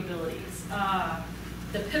capabilities.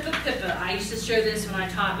 The Pippa, I used to show this when I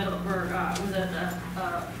taught was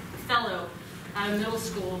a fellow at a middle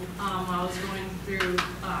school while I was going through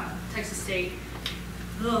Texas State.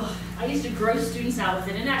 Ugh, I used to gross students out with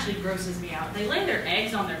it, and it actually grosses me out. They lay their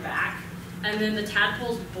eggs on their back, and then the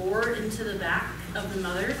tadpoles bore into the back of the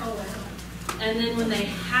mother. Oh, wow. And then when they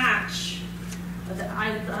hatch,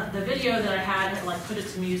 the video that I had like put it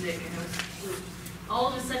to music, and it was all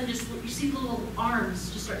of a sudden just you see the little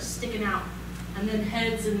arms just start sticking out, and then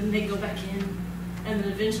heads, and then they go back in, and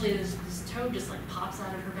then eventually this toad just like pops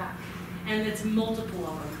out of her back, and it's multiple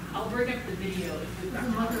of them. I'll bring up the video if we've got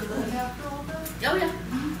Does the mother live after all that? Oh yeah.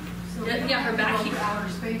 So Yeah, they yeah, her don't back go here. to outer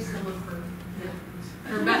space to look for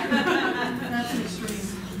Her back. That's an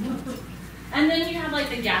extreme. And then you have like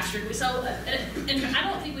the gastric. So, and I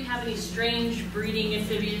don't think we have any strange breeding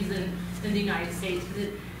amphibians in the United States.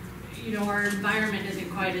 Our environment isn't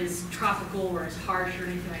quite as tropical or as harsh or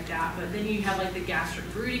anything like that. But then you have like the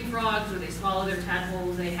gastric brooding frogs, where they swallow their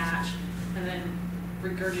tadpoles, they hatch, and then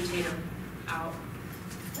regurgitate them out.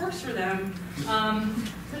 Works for them.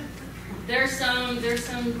 There's some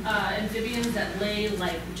amphibians that lay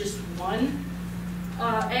like just one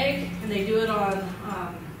egg, and they do it on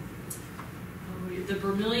the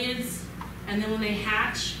bromeliads, and then when they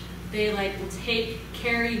hatch, they like will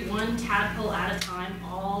carry one tadpole at a time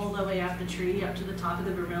all the way up the tree, up to the top of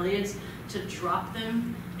the bromeliads, to drop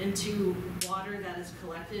them into water that is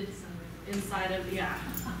collected inside of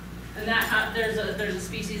And that there's a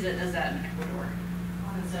species that does that in Ecuador.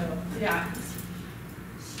 And so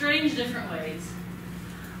strange different ways.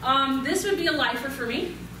 This would be a lifer for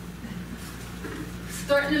me.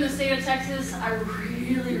 Starting in the state of Texas, I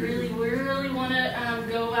really want to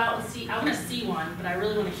go out and see. I want to see one, but I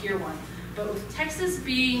really want to hear one. But with Texas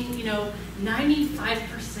being,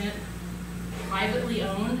 95% privately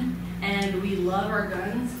owned, and we love our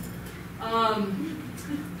guns,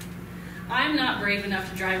 I'm not brave enough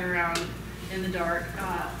to drive around in the dark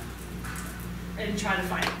and try to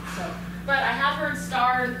find it. So, but I have heard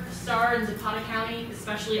Star in Zapata County,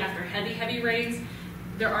 especially after heavy rains.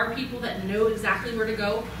 There are people that know exactly where to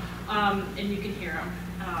go, and you can hear them.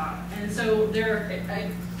 And so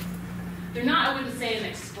they're not, I wouldn't say an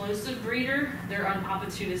explosive breeder, they're an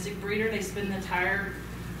opportunistic breeder. They spend the entire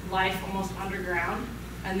life almost underground.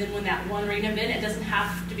 And then when that one rain event, it doesn't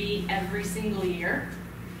have to be every single year.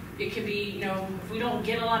 It could be, you know, if we don't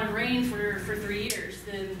get a lot of rain for 3 years,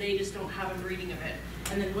 then they just don't have a breeding event.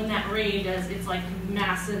 And then when that rain does, it's like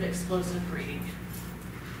massive explosive breeding.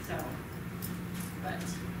 So, but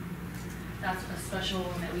that's a special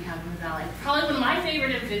one that we have in the valley. Probably one of my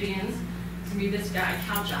favorite amphibians is gonna be this guy,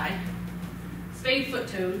 couch-eye. Spade-foot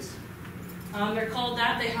toads. They're called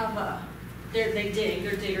that. They have they dig.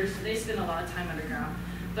 They're diggers. So they spend a lot of time underground.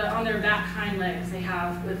 But on their back hind legs, they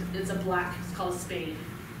have it's a black. It's called a spade.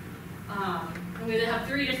 They have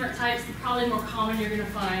 3 different types. The probably more common you're going to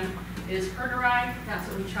find is Herpetology. That's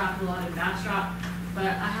what we trap a lot in bass trap. But I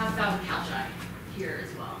have found couch-eye here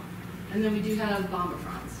as well. And then we do have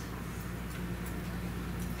bombifrons.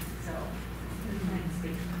 So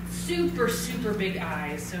super, super big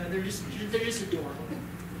eyes. So they're just adorable.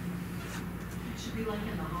 It should be like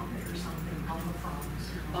in the Hobbit or something, all the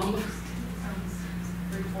frogs. Sounds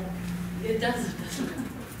very cool. It does.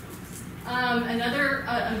 Another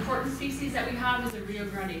important species that we have is the Rio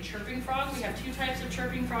Grande chirping frog. We have 2 types of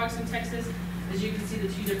chirping frogs in Texas. As you can see, the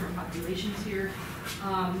 2 different populations here.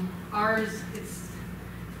 Ours,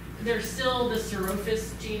 they're still the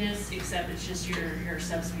Saurophus genus, except it's just your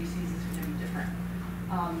subspecies is going to be different.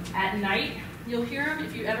 At night, you'll hear them.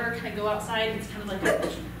 If you ever kind of go outside, it's kind of like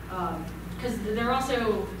because they're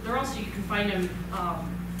also you can find them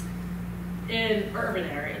in urban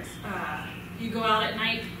areas. You go out at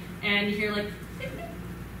night and you hear like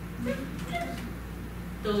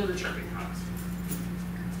those are the chirping frogs.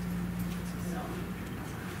 So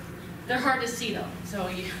they're hard to see though. So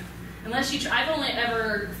unless you, I've only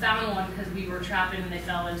ever found one because we were trapping and they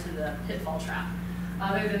fell into the pitfall trap.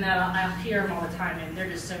 Other than that, I'll hear them all the time, and they're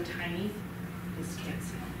just so tiny, you just can't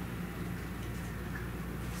see them.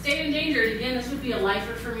 State endangered, again, this would be a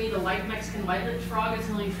lifer for me. The white Mexican white-lipped frog is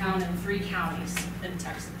only found in 3 counties in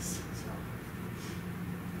Texas.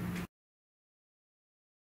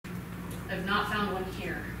 So. I've not found one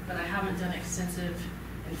here, but I haven't done extensive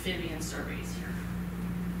amphibian surveys here.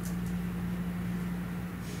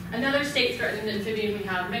 Another state-threatened amphibian we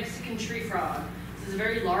have, Mexican tree frog. This is a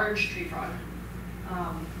very large tree frog.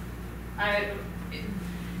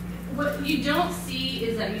 What you don't see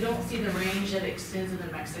is that you don't see the range that extends into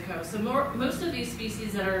Mexico. So most of these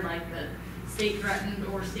species that are like the state-threatened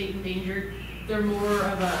or state-endangered, they're more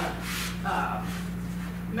of a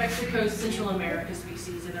Mexico, Central America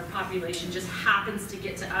species, and their population just happens to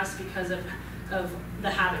get to us because of the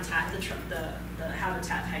habitat, the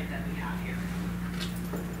habitat type that we have here.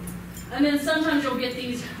 And then sometimes you'll get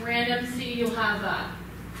these random, you'll have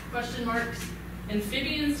question marks.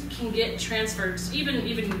 Amphibians can get transferred, even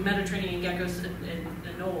Mediterranean geckos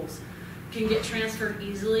and knolls can get transferred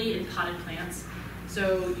easily in potted plants.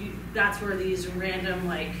 So that's where these random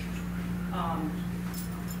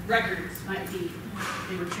records might be.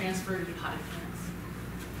 They were transferred in potted plants.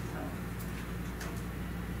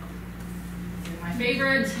 So my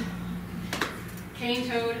favorite, cane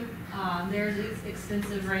toad. There's its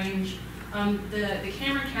extensive range. The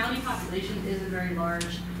Cameron County population isn't very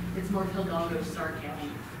large. It's more Hidalgo, Starr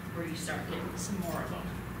County, where you start getting some more of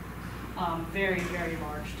them. Very, very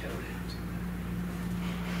large toad.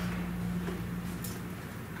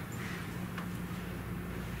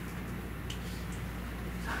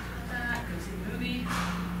 Talk about that, go see the movie.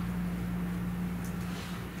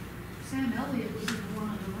 Sam Elliott was in the one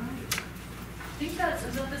on the right. I think is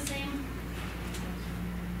that the same?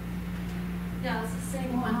 Yeah, it's the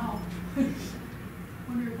same one. Wow.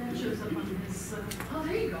 Wonder if that shows up on his. Oh,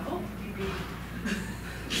 there you go.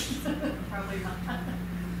 Probably not.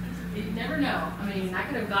 You never know. I mean, I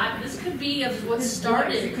could have gotten, this could be of what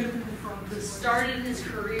started his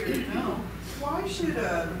career. No. Why should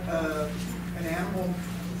an animal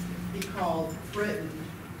be called threatened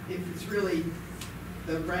if it's really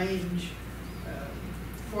the range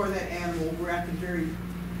for that animal? We're at the very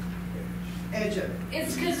edge of it.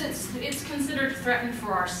 It's because it's considered threatened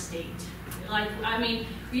for our state.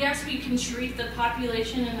 Yes, we can treat the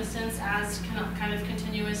population in a sense as kind of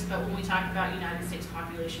continuous, but when we talk about United States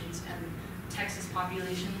populations and Texas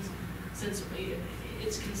populations, since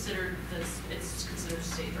it's considered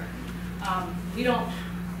state threatened. We don't,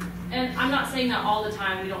 and I'm not saying that all the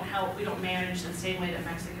time. We don't manage the same way that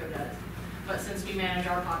Mexico does, but since we manage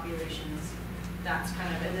our populations, that's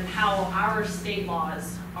kind of, and then how our state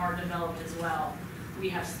laws are developed as well. We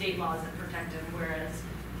have state laws that protect them, whereas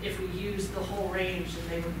if we use the whole range, then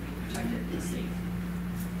they wouldn't be protected in the state.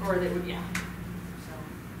 Or they would, yeah. So,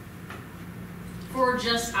 for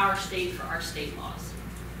just our state, for our state laws.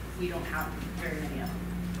 we don't have very many of them.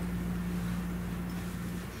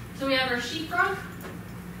 So we have our sheepfrog,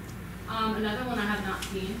 another one I have not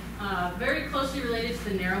seen, very closely related to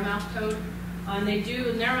the narrow-mouthed toad.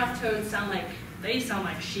 Narrow-mouthed toads sound like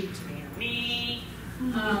sheep to me.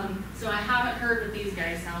 So I haven't heard what these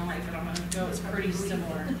guys sound like, but I'm gonna go, it's pretty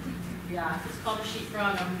similar. Yeah, if it's called a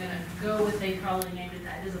sheepfrog, I'm gonna go with, they probably named it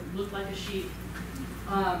that. It doesn't look like a sheep.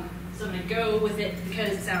 So I'm gonna go with it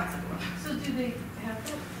because it sounds like one. So do they have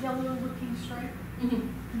that yellow-looking stripe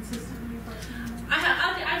consistently across the animal?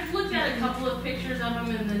 I've looked at a couple of pictures of them,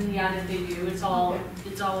 and then yeah, that they do. It's all a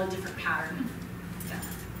different pattern. Yeah.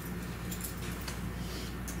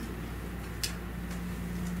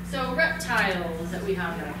 So reptiles that we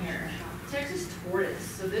have down here. Texas tortoise.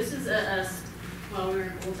 So this is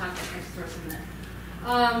we'll talk about Texas tortoise in a minute.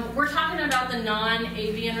 We're talking about the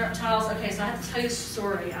non-avian reptiles. Okay, so I have to tell you a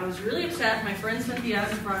story. I was really upset. My friend Cynthia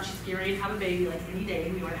is abroad. She's getting ready to have a baby like any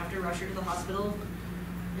day. We might have to rush her to the hospital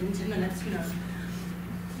in 10 minutes, who knows.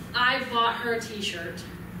 I bought her a t-shirt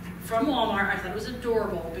from Walmart. I thought it was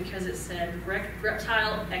adorable because it said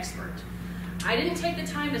reptile expert. I didn't take the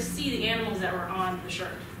time to see the animals that were on the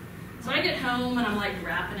shirt. So I get home and I'm like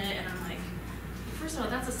wrapping it and I'm like, first of all,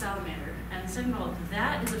 that's a salamander. And second of all,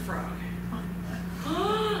 that is a frog.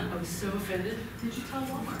 I was so offended. Did you tell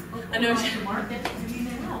Walmart? I know. The market?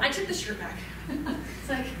 I took the shirt back. It's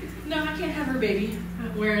like, no, I can't have her baby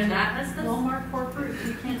wearing that. That's the Walmart corporate,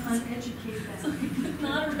 we can't uneducate that.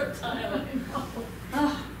 not a reptile.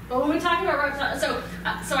 But when we talk about reptiles, so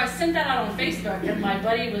I sent that out on Facebook, and my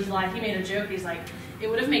buddy was like, he made a joke. He's like, it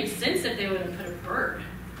would have made sense if they would have put a bird.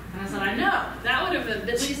 And I said, I know, that would have at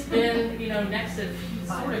least been, next of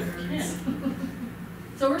sort of kin.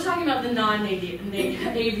 So we're talking about the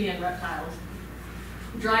non-avian reptiles.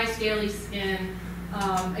 Dry, scaly skin,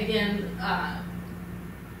 they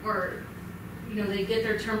get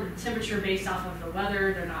their temperature based off of the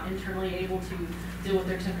weather. They're not internally able to deal with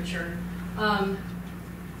their temperature.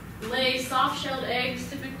 Lay soft-shelled eggs,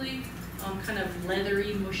 typically, kind of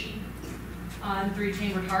leathery, mushy, and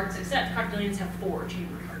 3-chambered hearts, except crocodilians have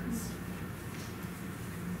 4-chambered hearts.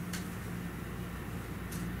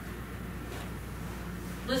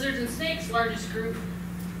 Lizards and snakes, largest group.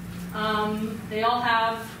 They all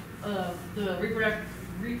have the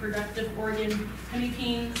reproductive organ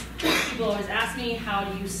hemipenes. People always ask me, how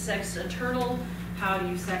do you sex a turtle? How do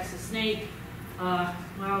you sex a snake?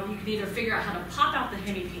 Well, you can either figure out how to pop out the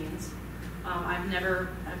hemipenes. I've never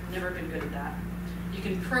been good at that. You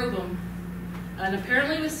can probe them, and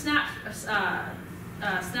apparently with snapping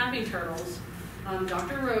turtles,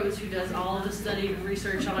 Dr. Rhodes, who does all of the study and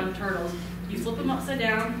research on turtles, you flip them upside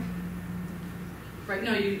down. Right?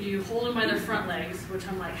 No, you hold them by their front legs, which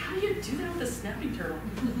I'm like, how do you do that with a snapping turtle?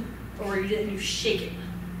 Or you shake it.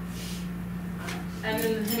 And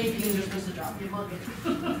then the hemipenes are supposed to drop. You look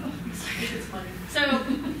it's funny. So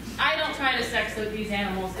I don't try to sex these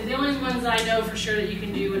animals. The only ones I know for sure that you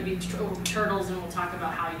can do would be turtles, and we'll talk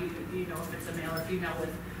about how you know if it's a male or female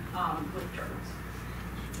with turtles.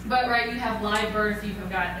 But right, you have live birth. You've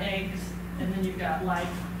got eggs, and then you've got live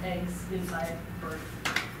eggs inside birth.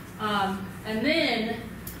 And then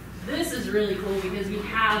this is really cool because we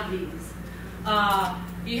have these.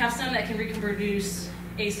 You have some that can reproduce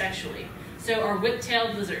asexually. So our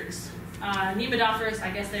whip-tailed lizards, Nematophorus, I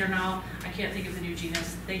guess they are now, I can't think of the new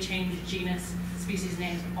genus. They change genus, species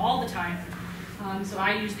names all the time. So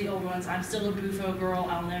I use the old ones. I'm still a bufo girl.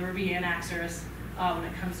 I'll never be Anaxarus when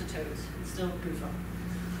it comes to toads. It's still bufo.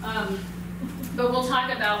 But we'll talk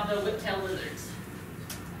about the whip-tailed lizards.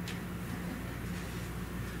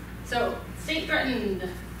 So, state-threatened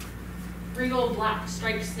regal black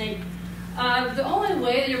striped snake. The only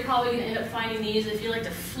way that you're probably going to end up finding these is if you like to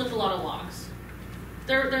flip a lot of logs.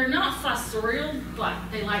 They're not fossorial, but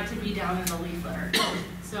they like to be down in the leaf litter.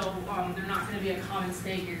 So they're not going to be a common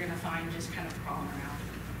snake you're going to find just kind of crawling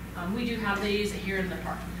around. We do have these here in the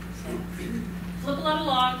park. So flip a lot of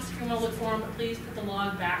logs if you want to look for them, but please put the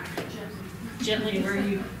log back gently where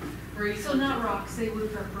you. So not rocks, they would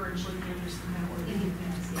preferentially be under some kind of organic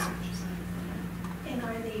fancy. And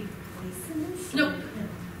are they poisonous? Nope.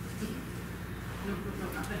 Nope,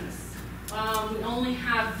 not venomous. We only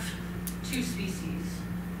have 2 species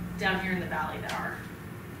down here in the valley that are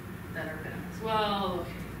venomous. Well, okay.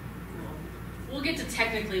 We'll get to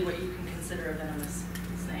technically what you can consider a venomous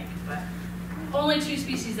snake, but only 2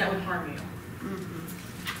 species that would harm you.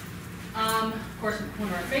 Of course, one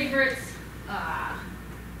of our favorites,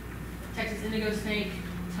 Texas indigo snake,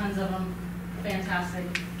 tons of them, fantastic,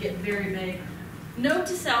 get very big. Note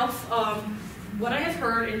to self, what I have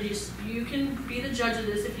heard, and just you can be the judge of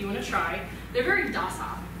this if you want to try, they're very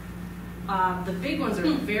docile. The big ones are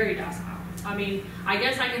very docile. I mean, I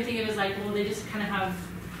guess I can think of it as like, well, they just kind of have,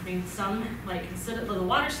 I mean, some, like, instead of, the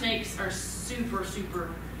water snakes are super, super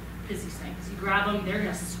pissy snakes. You grab them, they're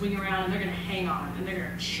gonna swing around and they're gonna hang on and they're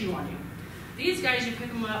gonna chew on you. These guys, you pick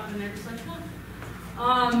them up and they're just like,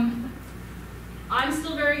 oh. I'm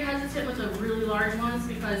still very hesitant with the really large ones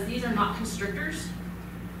because these are not constrictors.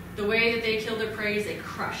 The way that they kill their prey is they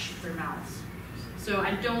crush their mouths. So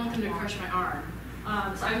I don't want them to crush my arm.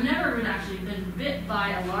 So I've never actually been bit by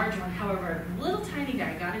a large one. However, a little tiny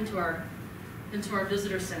guy got into our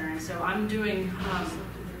visitor center, and so I'm doing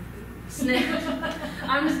snake.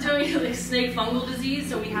 I'm just doing like snake fungal disease,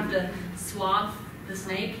 so we have to swab the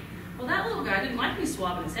snake. Well, that little guy didn't like me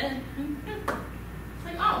swabbing his head. It's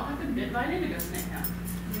like, oh, I've been bit by an indigo snake now.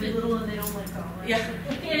 They're little and they don't like all that. Yeah,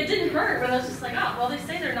 and it didn't hurt, but I was just like, oh, well, they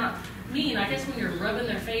say they're not mean. I guess when you're rubbing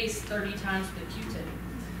their face 30 times with a Q-tip,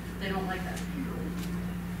 they don't like that.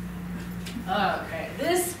 Okay,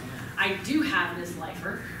 this, I do have this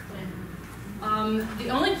lifer. The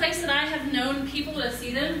only place that I have known people to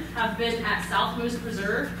see them have been at South Moose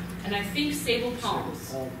Preserve, and I think Sable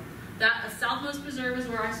Palms. South Moose Preserve is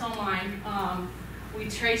where I saw mine. We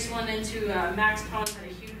traced one into Max Ponds, had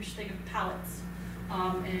a huge thing of pallets,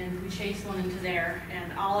 and we chased one into there.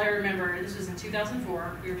 And all I remember, this was in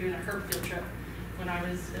 2004, we were doing a herp field trip when I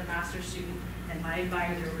was a master's student, and my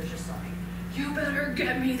advisor was just like, you better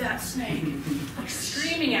get me that snake, like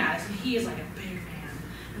screaming at us, and he is like a big man.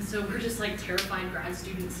 And so we're just like terrified grad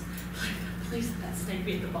students, like, please let that snake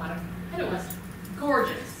be at the bottom. And it was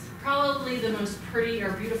gorgeous. Probably the most pretty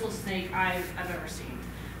or beautiful snake I've ever seen.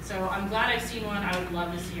 So I'm glad I've seen one. I would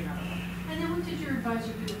love to see another one. And then what did your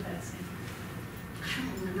advisor do with that snake? I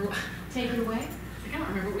don't remember. Take it away? I don't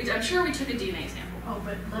remember. I'm sure we took a DNA sample. Oh,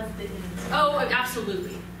 but left it in its Oh,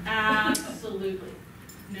 absolutely. Absolutely.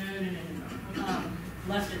 No.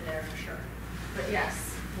 Left it there for sure. But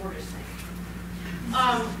yes, gorgeous snake.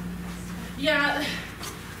 Yeah.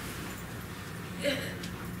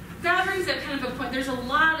 That brings up kind of a point. There's a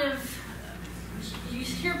lot of, you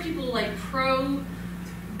hear people like pro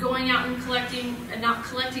going out and collecting, and not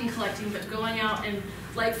collecting, but going out and,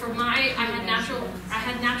 like for I had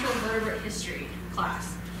natural vertebrate history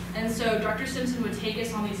class. And so Dr. Simpson would take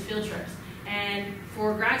us on these field trips. And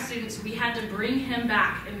for grad students, we had to bring him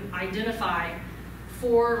back and identify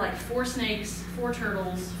four snakes, 4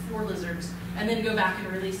 turtles, 4 lizards, and then go back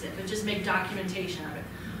and release it, but just make documentation of it.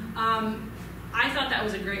 I thought that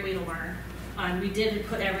was a great way to learn. We did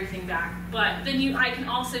put everything back, but then I can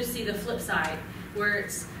also see the flip side, where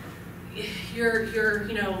it's you're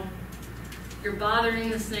bothering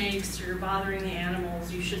the snakes, or you're bothering the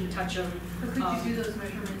animals. You shouldn't touch them. But could you do those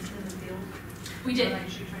measurements in the field? We did.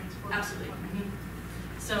 Transport? Absolutely.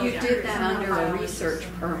 So You yeah. did that under a research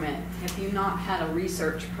permit. If you not had a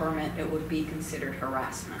research permit, it would be considered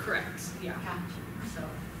harassment. Correct. Yeah. So,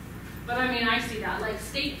 but I mean, I see that. Like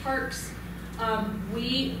state parks,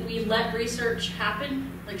 we let research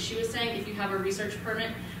happen. Like she was saying, if you have a research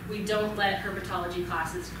permit, we don't let herpetology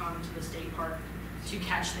classes come to the state park to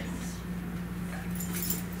catch things.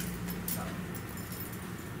 So,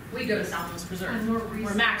 we go to Southwest Preserve, And more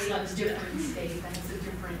where Max recently, lets do that. different state, that's a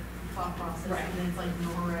different thought process. Right. And then it's like no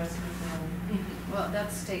harassment, no. Well,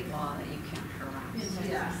 that's state law that you can't harass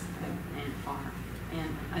Yeah. and harm.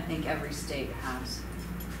 And I think every state has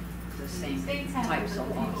the same States have types it, but of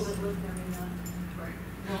the people laws. that live there may not.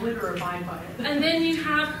 Will it or abide by it. And then you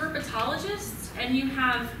have herpetologists and you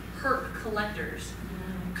have herp collectors.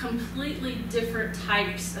 Completely different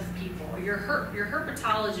types of people. Your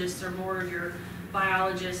herpetologists are more of your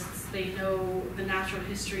biologists. They know the natural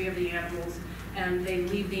history of the animals and they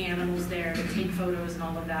leave the animals there, they take photos and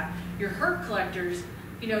all of that. Your herp collectors,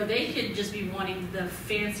 they could just be wanting the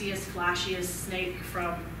fanciest, flashiest snake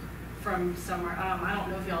from somewhere. I don't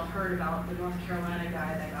know if y'all heard about the North Carolina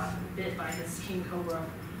guy that got bit by his king cobra.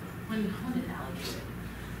 When did alligator?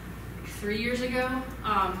 3 years ago.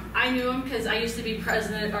 I knew him because I used to be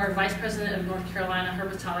president or vice president of North Carolina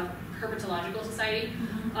Herpetological Society.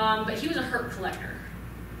 But he was a herp collector.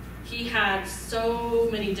 He had so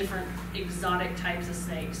many different exotic types of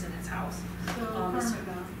snakes in his house.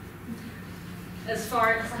 As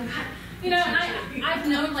far as I've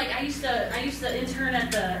known, like I used to intern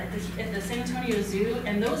at the San Antonio Zoo,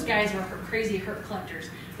 and those guys were crazy herp collectors,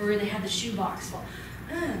 where they had the shoebox full.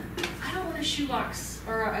 I don't want a shoebox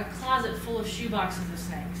or a closet full of shoeboxes of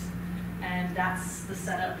snakes, and that's the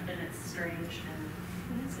setup, and it's strange.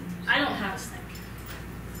 And I don't have a snake.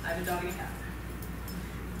 I have a dog and a cat.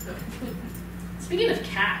 So, speaking of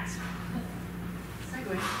cats,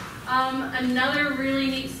 segue. Another really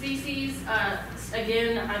neat species,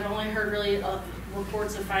 again, I've only heard really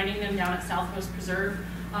reports of finding them down at Southmost Preserve.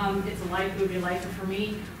 It's a life, it would be a lifer for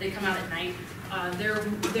me. They come out at night.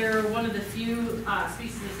 They're one of the few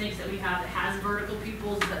species of snakes that we have that has vertical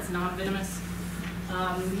pupils that's non-venomous.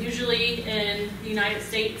 Usually in the United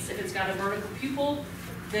States, if it's got a vertical pupil,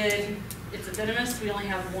 then it's a venomous. We only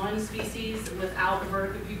have one species without a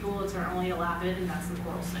vertical pupil. It's our only elapid, and that's the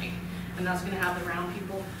coral snake. And that's going to have the round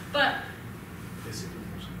pupil. But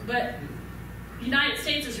United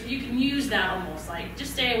States is, you can use that almost like,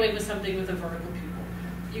 just stay away with something with a vertical pupil.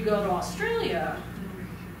 You go to Australia,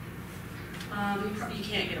 you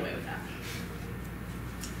can't get away with that.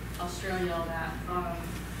 Australia, all that.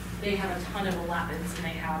 They have a ton of elapids, and they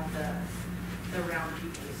have the round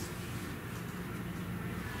pupils.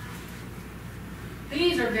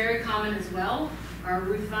 These are very common as well. Our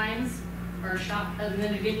roof vines are shot, and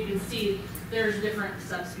then again you can see there's different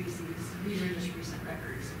subspecies. These are just recent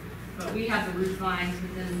records. But we have the roof vines,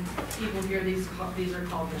 but then people here, these are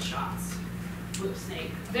called the shots. Whip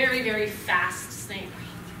snake. Very, very fast snake.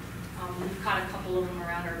 We've caught a couple of them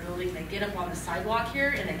around our building. They get up on the sidewalk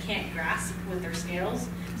here and they can't grasp with their scales,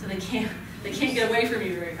 so they can't get away from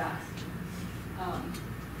you very fast.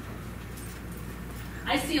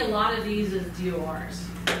 I see a lot of these as DORs,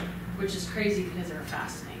 which is crazy because they're a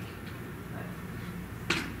fast snake.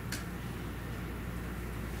 But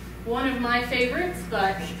one of my favorites,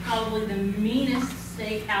 but probably the meanest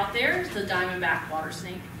snake out there, is the diamondback water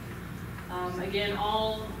snake. Again,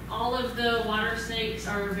 all of the water snakes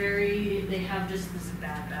are they have just this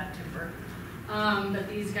bad temper. But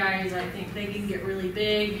these guys, I think they can get really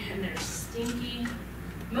big and they're stinky.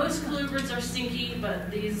 Most colubrids are stinky, but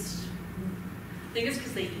these, I think it's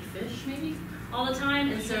because they eat fish maybe all the time.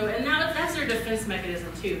 And that's their defense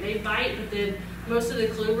mechanism too. They bite, but then most of the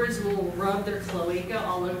colubrids will rub their cloaca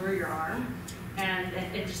all over your arm. And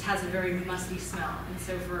it just has a very musty smell. And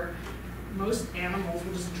so for most animals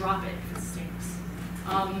will just drop it if it stinks.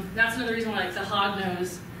 That's another reason why like the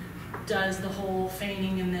hognose does the whole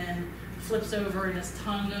feigning and then flips over and his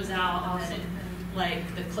tongue goes out and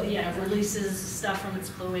it releases stuff from its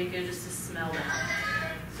cloaca just to smell that.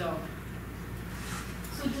 So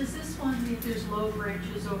does this one, if there's low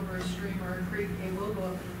branches over a stream or a creek, they will go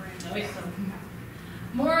up in the branches? Oh, yeah.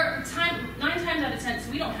 So, 9 times out of 10,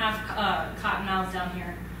 so we don't have cottonmouths down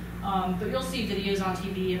here. But you'll see videos on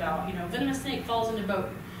TV about, venomous snake falls in a boat,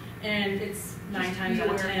 and it's 9 times out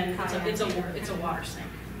of 10, it's a water snake,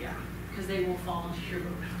 yeah, because they will fall into your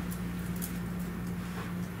boat.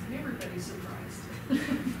 And everybody's surprised.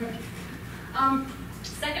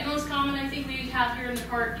 Second most common, I think we have here in the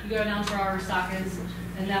park, you go down to our stockas,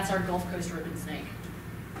 and that's our Gulf Coast ribbon snake.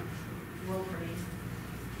 Real pretty.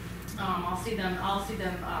 I'll see them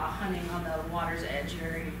hunting on the water's edge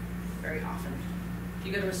very, very often. If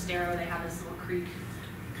you go to Estero, they have this little creek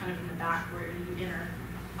kind of in the back where you enter.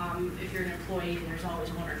 If you're an employee, there's always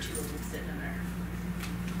 1 or 2 of them sitting in there.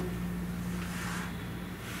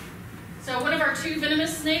 So one of our 2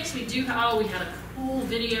 venomous snakes, we had a cool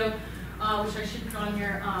video, which I should put on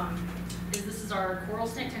here, this is our coral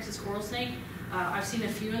snake, Texas coral snake. I've seen a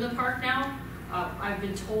few in the park now. I've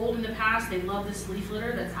been told in the past they love this leaf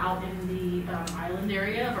litter that's out in the island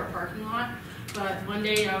area of our parking lot. But one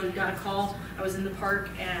day I got a call, I was in the park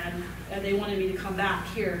and they wanted me to come back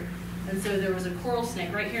here. And so there was a coral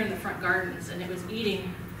snake right here in the front gardens and it was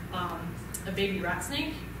eating a baby rat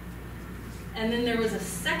snake. And then there was a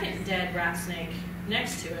second dead rat snake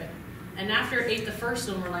next to it. And after it ate the first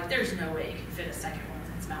one, we're like, there's no way it can fit a second one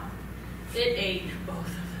in its mouth. It ate both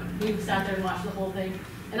of them. We sat there and watched the whole thing.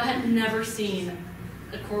 And I had never seen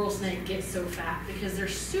a coral snake get so fat because they're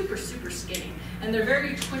super, super skinny. And they're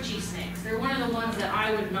very twitchy snakes. They're one of the ones that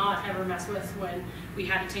I would not ever mess with when we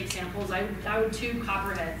had to take samples. I would tube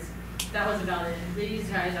copperheads. That was about it. These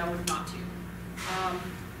guys I would not tube.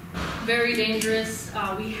 Very dangerous.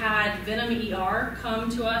 We had Venom ER come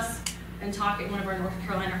to us and talk at one of our North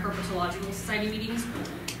Carolina Herpetological Society meetings.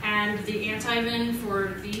 And the anti-venom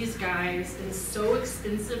for these guys is so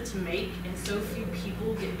expensive to make and so few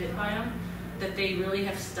people get bit by them that they really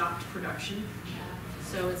have stopped production.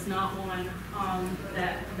 So it's not one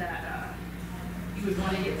that you would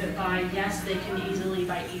want to get bit by. Yes, they can easily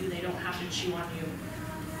bite you. They don't have to chew on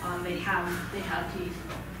you. They have teeth,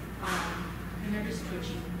 and they're just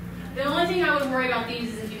twitchy. The only thing I would worry about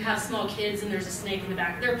these is if you have small kids and there's a snake in the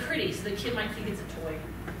back. They're pretty, so the kid might think it's a toy.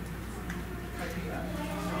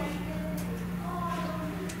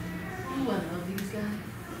 Ooh, I love these guys.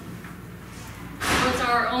 So it's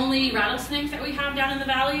our only rattlesnake that we have down in the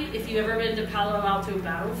valley. If you've ever been to Palo Alto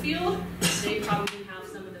Battlefield, they probably have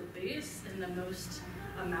some of the biggest and the most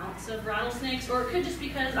amounts of rattlesnakes, or it could just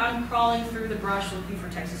because I'm crawling through the brush looking for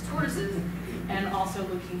Texas tortoises and also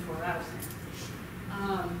looking for rattlesnakes.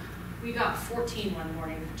 We got 14 one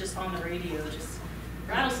morning just on the radio, just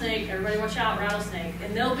rattlesnake, everybody watch out, rattlesnake.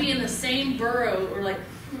 And they'll be in the same burrow, or like,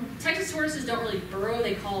 Texas tortoises don't really burrow,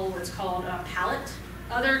 they call what's called pallet.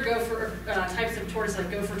 Other gopher types of tortoise, like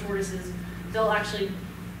gopher tortoises, they'll actually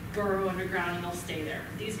burrow underground and they'll stay there.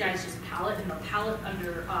 These guys just pallet, and they'll pallet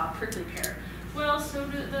under prickly pear. Well, so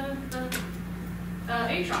do the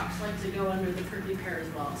atrox like to go under the prickly pear as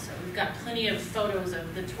well. So we've got plenty of photos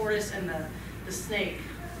of the tortoise and the snake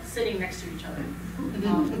sitting next to each other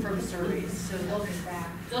from surveys. So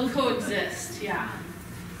they'll coexist, yeah.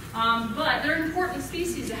 But they're important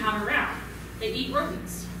species to have around. They eat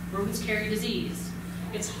rodents. Rodents carry disease.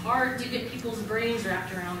 It's hard to get people's brains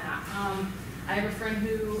wrapped around that. I have a friend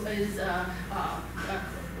who is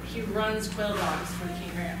he runs quail dogs for the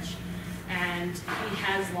King Ranch, and he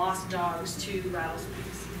has lost dogs to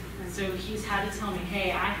rattlesnakes. And so he's had to tell me,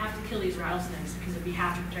 hey, I have to kill these rattlesnakes because if we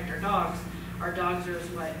have to protect our dogs are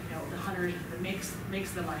what, the hunters that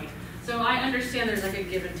makes the money. So I understand there's like a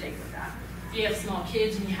give and take with that. If you have small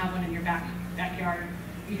kids and you have one in your backyard,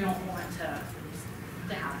 you don't want to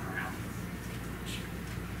have them around.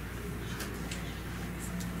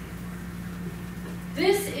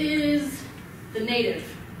 This is the native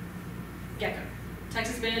gecko.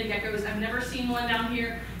 Texas banded geckos. I've never seen one down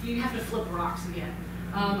here. You have to flip rocks again.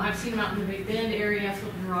 I've seen them out in the Big Bend area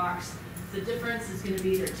flipping rocks. The difference is going to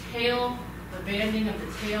be their tail, the banding of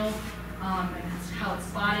the tail, and that's how it's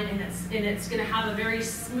spotted, and it's going to have a very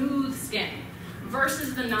smooth skin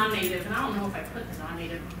versus the non-native. And I don't know if I put the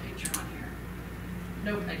non-native picture on here.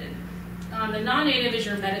 Nope, I didn't. The non-native is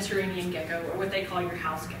your Mediterranean gecko, or what they call your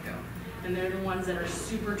house gecko. And they're the ones that are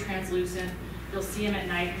super translucent. You'll see them at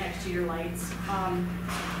night next to your lights.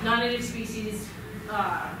 Non-native species,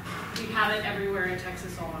 we have it everywhere in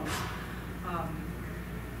Texas almost.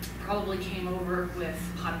 Probably came over with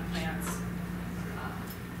potted plants.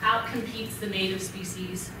 Outcompetes the native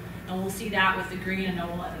species, and we'll see that with the green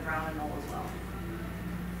anole and the brown anole as well.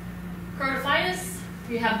 Crotophytus,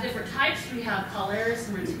 we have different types. We have Polaris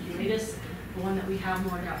and Reticulatus. The one that we have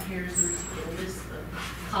more down here is the Reticulatus. The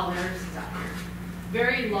Polaris is out here.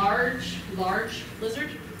 Very large lizard.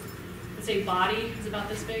 I'd say body is about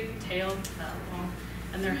this big, tail long,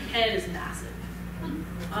 and their head is massive.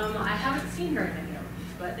 I haven't seen very many of them,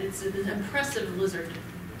 but it's an impressive lizard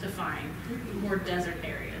to find in more desert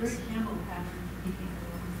areas.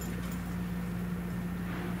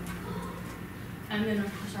 And then, of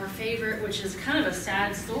course, our favorite, which is kind of a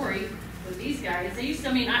sad story with these guys. They used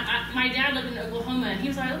to, my dad lived in Oklahoma, and he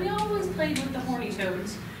was like, we always played with the horny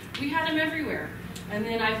toads. We had them everywhere. And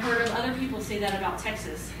then I've heard of other people say that about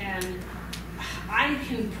Texas. And I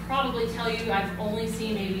can probably tell you I've only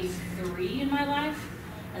seen maybe 3 in my life.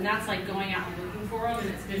 And that's like going out and looking for them, and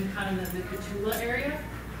it's been kind of in the Cotulla area.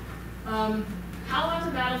 How about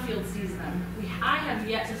the battlefield sees them? I have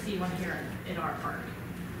yet to see one here in our park.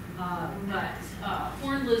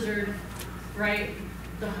 Horned lizard, right?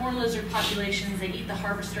 The horned lizard populations, they eat the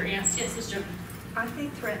harvester ants. Yes, sister. Aren't they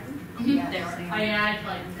threatened? Mm-hmm. They are. I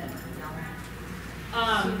played with them.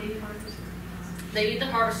 They eat the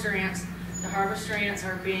harvester ants. The harvester ants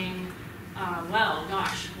are being,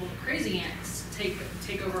 crazy ants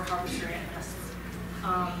take over harvester ant nests.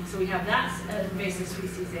 So we have that invasive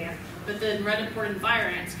species ant, but then red important fire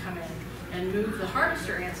ants come in and move the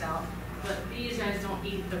harvester ants out, but these guys don't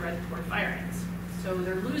eat the red important fire ants. So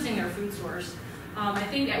they're losing their food source. I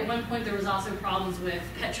think at one point there was also problems with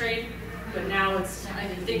pet trade, but now I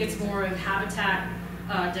think it's more of habitat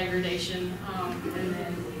degradation, and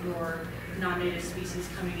then your non-native species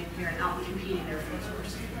coming in here and out-competing their food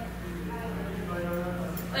source.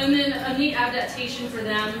 And then a neat adaptation for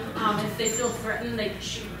them, if they feel threatened, they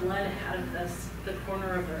shoot blood out of the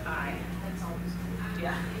corner of their eye. That's all.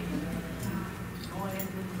 Yeah.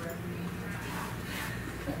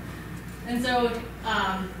 And so,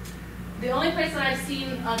 the only place that I've seen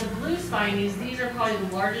the blue spinies, these are probably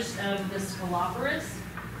the largest of the Scoloporus.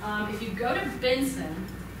 If you go to Benson,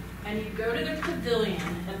 and you go to the pavilion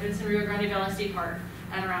at Benson Rio Grande Valley State Park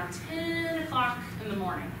at around 10 o'clock in the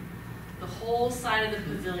morning, the whole side of the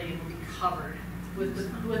pavilion will be covered with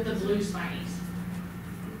the blue spinies.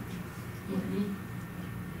 Mm-hmm.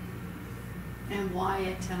 And why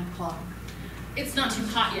at 10 o'clock? It's not too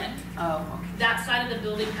hot yet. Oh, okay. That side of the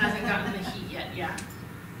building hasn't gotten the heat yet, yeah.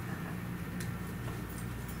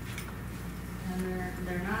 And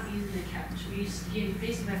they're not easy to catch. You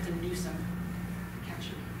basically have to noose them to catch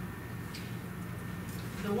them.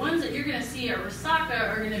 The ones that you're going to see at Resaca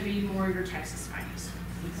are going to be more your Texas spinies.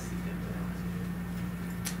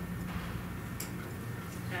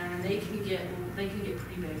 and they can get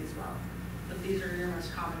pretty big as well. But these are your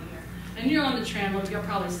most common here. And you're on the tramway, you'll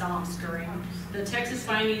probably saw them scurrying. The Texas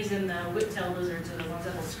Spinies and the whip-tailed lizards are the ones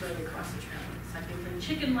that will scurry across the tramways. I think the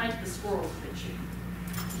chicken like the squirrels a bit cheap.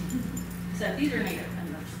 So these are native, and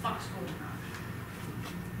the fox squirrels are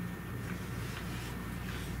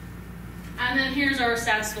not. And then here's our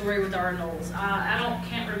sad story with our anoles.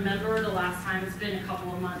 Can't remember the last time, it's been a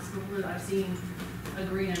couple of months before I've seen a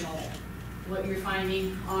green anole. What you're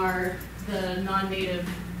finding are the non-native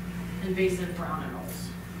invasive brown anoles.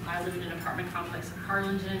 I live in an apartment complex in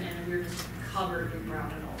Harlingen, and we're just covered with brown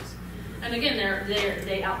anoles. And again,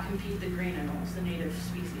 they outcompete the green anoles, the native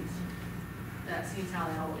species. That seems how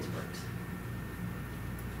that always works.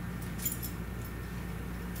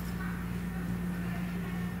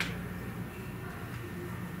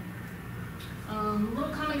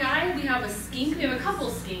 Little common guide, we have a skink. We have a couple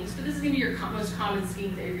of skinks, but this is going to be your most common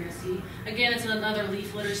skink that you're going to see. Again, it's another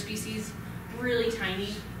leaf litter species, really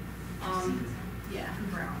tiny. Yeah,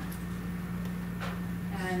 brown.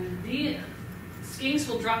 And the skinks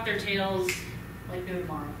will drop their tails like no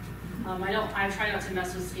tomorrow. I try not to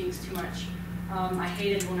mess with skinks too much. I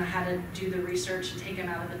hated when I had to do the research and take them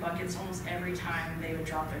out of the buckets almost every time they would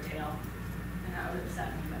drop their tail. And that would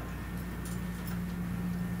upset me.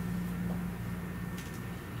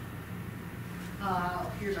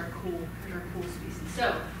 Here's our cool species.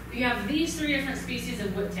 So we have these 3 different species of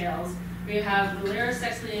whiptails. We have Valera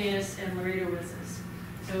sexulineus and Laredo rhesus.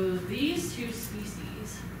 So these 2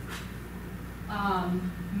 species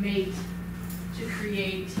mate to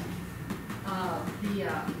create the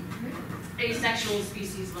asexual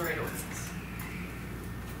species Laredo rhesus.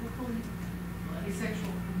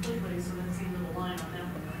 Asexual completely, so that's a little line on that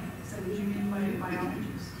one, right? Is that what you mean by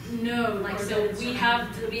biologists? No, like so we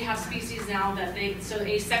have species now that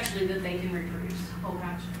asexually that they can reproduce. Oh,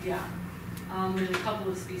 gotcha. Yeah. There's a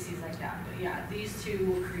couple of species like that, but yeah, these 2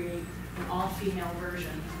 will create an all-female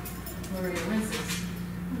version of Laredo rhesus.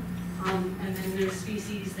 And then there's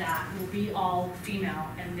species that will be all female,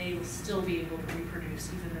 and they will still be able to reproduce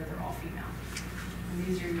even though they're all female. And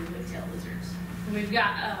these are your whip-tailed lizards. And we've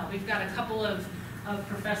got a couple of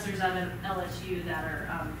professors out of LSU that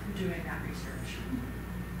are doing that research.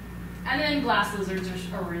 And then glass lizards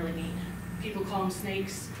are really neat. People call them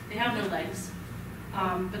snakes. They have no legs,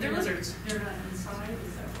 but they're lizards. They're not inside,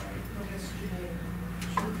 is that right? I guess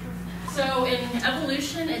genetic. So in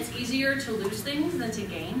evolution, it's easier to lose things than to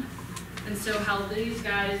gain. And so how these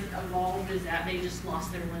guys evolved is that they just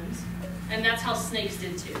lost their limbs. And that's how snakes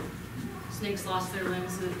did too. Snakes lost their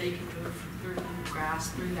limbs so that they could move through the grass,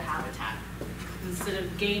 through the habitat, instead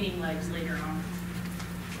of gaining legs later on.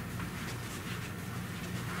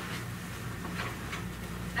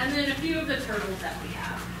 And then a few of the turtles that we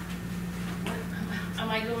have. Am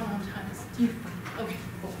I going on time? Okay,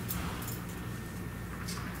 cool.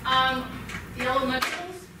 Yellow mud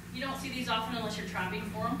turtles, you don't see these often unless you're trapping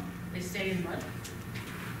for them. They stay in mud.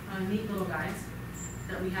 Neat little guys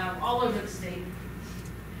that we have all over the state.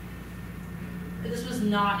 This was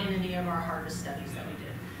not in any of our harvest studies that we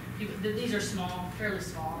did. These are small, fairly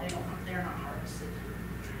small. They're not harvested.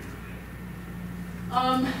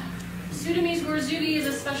 Pseudomys gorzudi is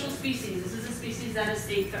a special species. This is a species that is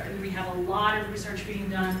state threatened. We have a lot of research being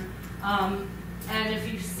done. And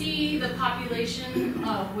if you see the population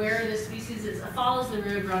of where this species is, it follows the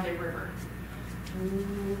Rio Grande River.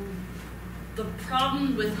 The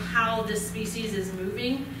problem with how this species is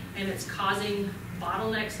moving, and it's causing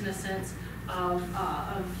bottlenecks in a sense of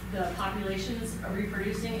the populations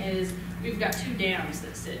reproducing, is we've got 2 dams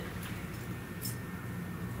that sit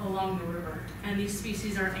along the river, and these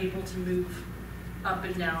species aren't able to move up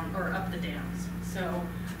and down, or up the dams. So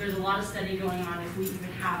there's a lot of study going on if we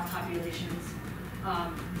even have populations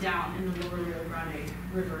down in the lower Rio Grande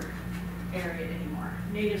River area anymore.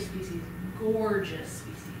 Native species, gorgeous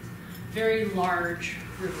species, very large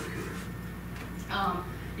river cooter.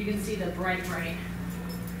 You can see the bright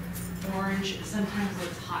orange, sometimes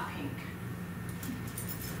looks hot pink.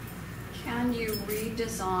 Can you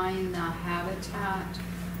redesign the habitat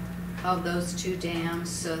of those 2 dams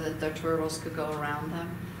so that the turtles could go around them?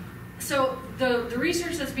 So the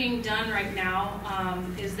research that's being done right now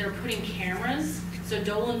is they're putting cameras. So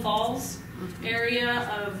Dolan Falls area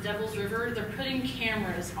of Devil's River, they're putting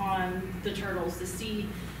cameras on the turtles to see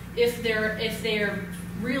if they're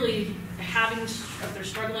really if they're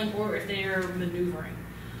struggling or if they're maneuvering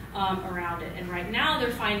around it. And right now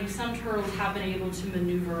they're finding some turtles have been able to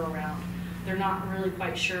maneuver around. They're not really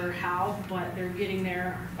quite sure how, but they're getting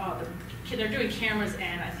there. They're doing cameras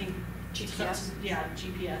and I think GPS. Yeah,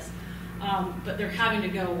 GPS. But they're having to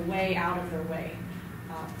go way out of their way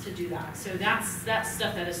to do that. So that's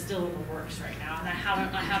stuff that is still in the works right now. And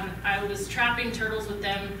I was trapping turtles with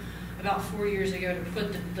them about 4 years ago to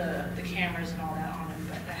put the cameras and all that on them,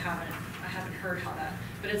 but I haven't heard how that,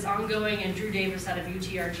 but it's ongoing. And Drew Davis out of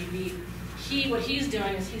UTRGV, what he's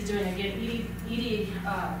doing is he's doing again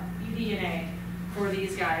eDNA for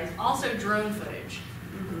these guys, also drone footage.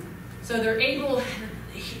 So they're able,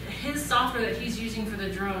 his software that he's using for the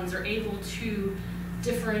drones are able to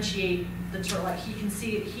differentiate the turtle. Like he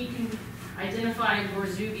can identify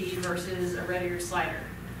Gorzubi versus a red-eared slider.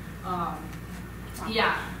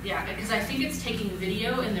 Yeah, because I think it's taking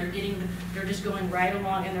video and they're just going right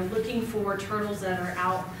along and they're looking for turtles that are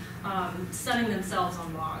out sunning themselves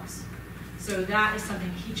on logs. So that is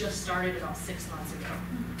something he just started about 6 months ago.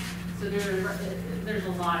 So there's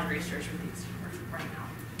a lot of research with these right now.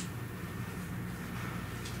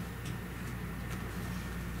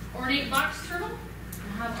 Ornate box turtle.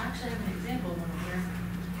 I actually have an example of one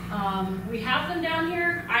here. We have them down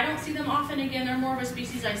here. I don't see them often. Again, they're more of a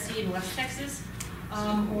species I see in West Texas,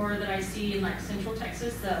 or that I see in like Central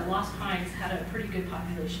Texas. The Lost Pines had a pretty good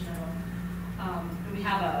population of them. We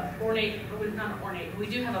have we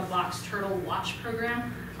do have a box turtle watch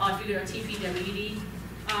program. If you go to TPWD,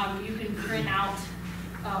 you can print out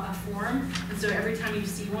a form, and so every time you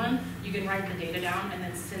see one, you can write the data down and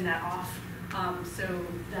then send that off, so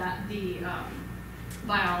that the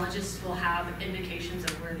biologists will have indications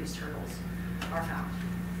of where these turtles are found.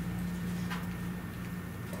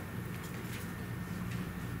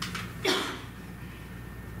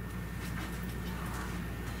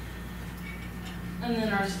 And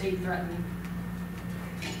then our state threatened.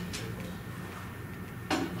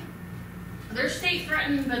 They're state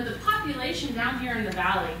threatened, but the population down here in the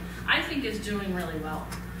valley, I think, is doing really well.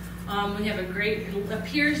 We have a great, it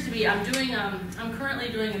appears to be, I'm currently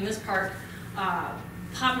doing in this park,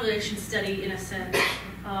 population study in a sense.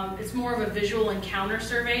 It's more of a visual encounter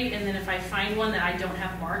survey, and then if I find one that I don't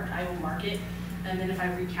have marked, I will mark it. And then if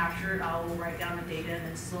I recapture it, I will write down the data and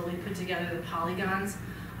then slowly put together the polygons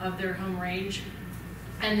of their home range.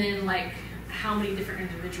 And then like how many different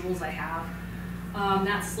individuals I have.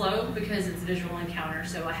 That's slow because it's visual encounter,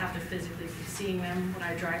 so I have to physically be seeing them when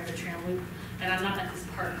I drive the tram loop, and I'm not at this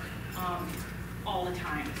park all the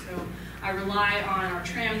time. So I rely on our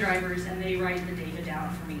tram drivers, and they write the data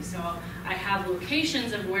down for me. So I have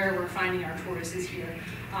locations of where we're finding our tortoises here,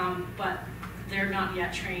 but they're not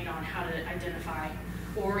yet trained on how to identify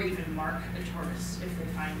or even mark a tortoise if they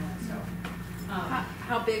find one. So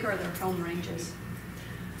how big are their home ranges?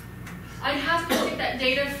 I'd have to get that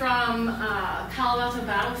data from Palo Alto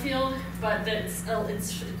Battlefield, but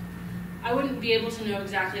I wouldn't be able to know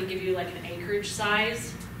exactly, give you like an acreage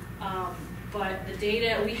size. But the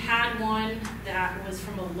data, we had one that was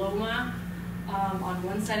from a Loma on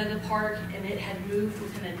one side of the park, and it had moved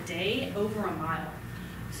within a day over a mile.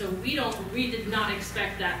 So we did not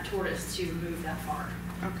expect that tortoise to move that far,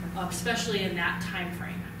 okay. Especially in that time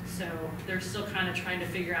frame. So they're still kind of trying to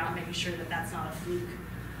figure out, making sure that that's not a fluke.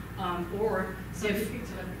 Or Somebody if picked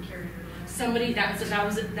it up and carried it around. somebody, that was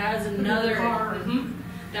another,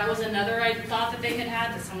 that was another I thought that they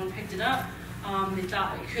had that someone picked it up. They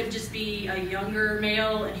thought it could just be a younger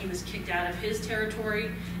male and he was kicked out of his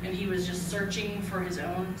territory and he was just searching for his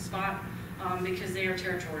own spot because they are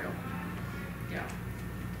territorial. Yeah.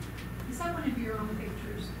 Is that one of your own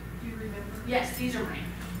pictures? Do you remember? Yes, these are mine.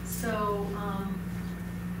 So,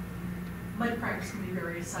 mud crabs can be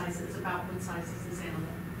various sizes. About what size is this animal?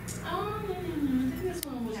 Oh, no. I think this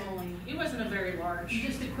one was it wasn't a very large.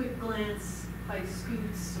 Just a quick glance by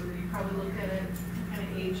Scoots, or you probably looked at it, what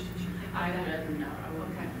kind of age did you think? I wouldn't know.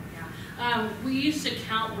 Okay. Yeah. We used to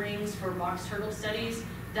count rings for box turtle studies.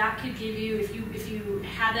 That could give you, if you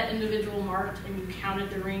had that individual marked and you counted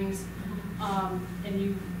the rings, and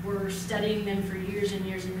you were studying them for years and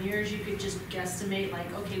years and years, you could just guesstimate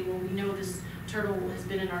like, okay, well, we know this turtle has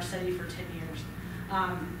been in our study for 10 years.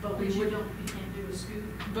 But you can't do a scoop.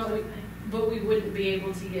 But we wouldn't be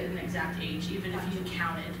able to get an exact age, even if you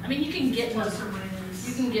counted. I mean, you can get plus or minus.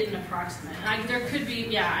 You can get an approximate. There could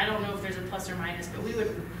be, I don't know if there's a plus or minus, but we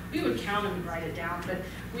would count them and write it down. But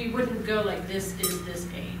we wouldn't go like this is this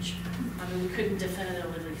age. I mean, we couldn't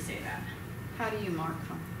definitively say that. How do you mark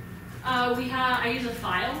them? I use a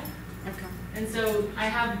file. Okay. And so I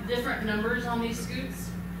have different numbers on these scoots,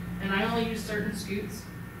 and I only use certain scoots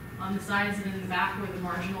on the sides and in the back where the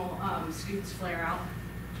marginal scoots flare out.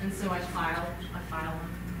 And so I file them.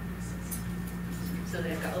 So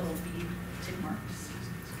they've got little bead tick marks.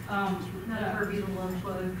 Not a Herbie the Love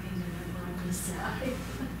Bug painted I'm gonna say.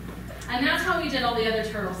 And that's how we did all the other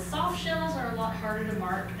turtles. Soft shells are a lot harder to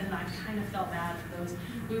mark, and I kind of felt bad for those.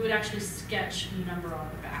 We would actually sketch a number on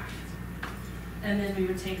the back. And then we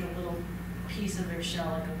would take a little piece of their shell,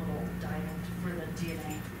 like a little diamond for the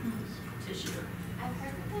DNA tissue. I've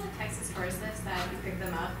heard with the Texas horses that if you pick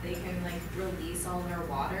them up, they can like release all their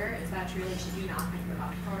water. Is that true? Like, should you not pick them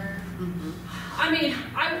up for? I mean,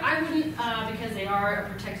 I wouldn't, because they are a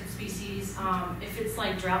protected species. If it's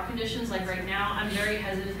like drought conditions, like right now, I'm very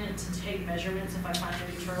hesitant to take measurements if I find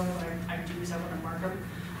a new turtle, but I do because I want to mark them.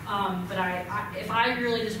 But if I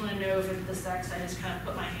really just want to know if it's the sex, I just kind of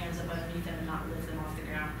put my hands up underneath them and not lift them off the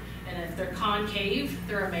ground. And if they're concave,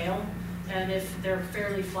 they're a male. And if they're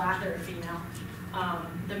fairly flat, they're a female.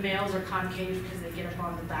 The males are concave because they get up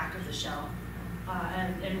on the back of the shell.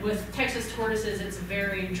 And with Texas tortoises, it's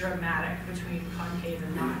very dramatic between concave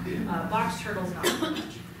and not. Box turtles, not so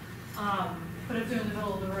much. But if they're in the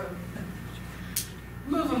middle of the road,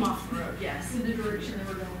 Move them off the road, yes. in the direction they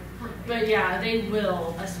were going. But yeah, they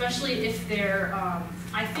will, especially if they're,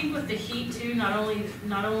 I think with the heat too, not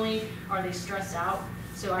only are they stressed out,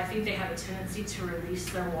 so I think they have a tendency to release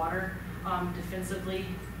their water defensively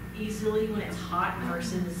easily when it's hot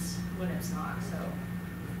versus when it's not. So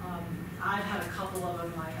I've had a couple of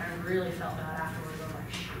them, like I really felt bad afterwards. I'm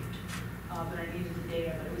like, shoot. But I needed the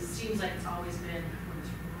data, but it seems like it's always been when it's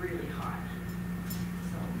really hot.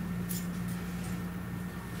 So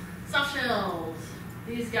soft shells.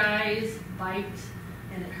 These guys bite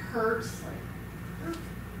and it hurts, like they're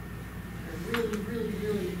really, really,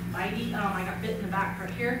 really bitey. I got bit in the back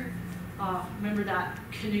right here. Remember that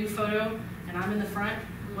canoe photo? And I'm in the front.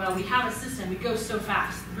 Well, we have a system. We go so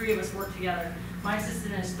fast. The three of us work together. My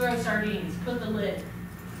system is throw sardines, put the lid,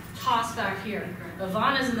 toss back here.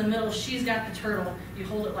 Ivana's in the middle. She's got the turtle. You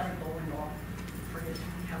hold it like a bowling ball. Forget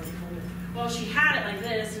how you hold it. Well, she had it like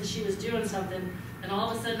this, and she was doing something. And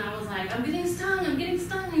all of a sudden I was like, I'm getting stung, I'm getting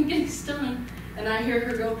stung, I'm getting stung. And I hear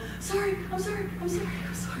her go, sorry, I'm sorry, I'm sorry,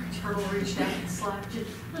 I'm sorry. Turtle reached out and slapped it,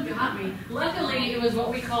 got me. Luckily, it was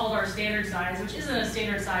what we called our standard size, which isn't a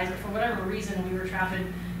standard size, but for whatever reason, we were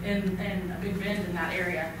trapping in a Big Bend in that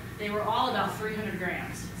area. They were all about 300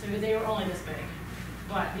 grams, so they were only this big.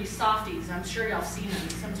 But these softies, I'm sure y'all seen them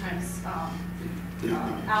sometimes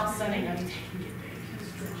out sunning, I mean, they can get big.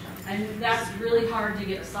 And that's really hard to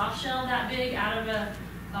get a soft shell that big out of a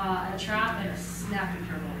trap, and a snapping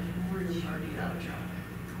turtle is really hard to get out of a trap.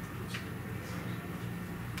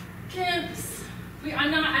 Chimps.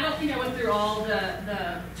 I don't think I went through all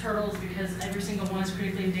the turtles because every single one is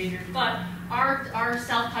critically endangered, but our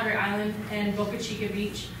South Padre Island and Boca Chica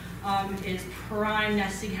Beach is prime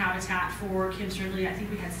nesting habitat for Kim Ridley. I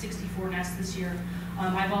think we had 64 nests this year.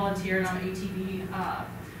 I volunteered on ATV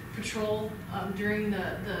patrol during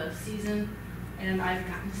the season, and I've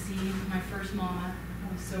gotten to see my first mama.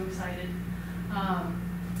 I was so excited.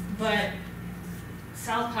 But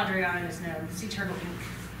South Padre Island is known, sea turtle ink.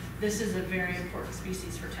 This is a very important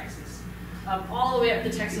species for Texas. All the way up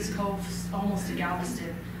the Texas coast, almost to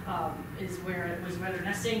Galveston, is where they're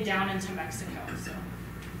nesting, down into Mexico. So,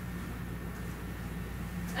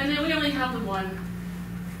 and then we only have the one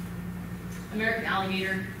American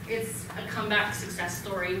alligator. It's a comeback success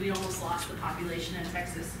story. We almost lost the population in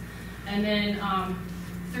Texas. And then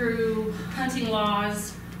through hunting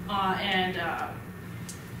laws and I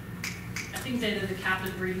think they did the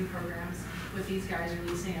captive breeding programs with these guys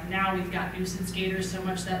releasing them. Now we've got nuisance gators so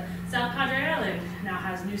much that South Padre Island now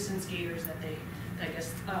has nuisance gators that I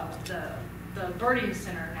guess the birding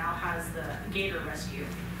center now has the gator rescue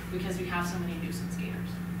because we have so many nuisance gators.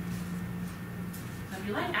 If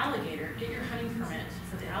you like alligator, get your hunting permit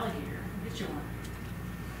for the alligator. Get you one.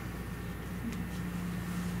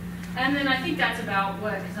 And then I think that's about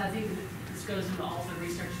what, because I think this goes into all the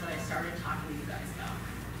research that I started talking to you guys about.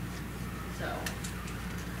 So,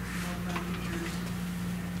 more fun pictures.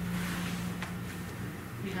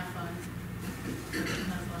 We have fun.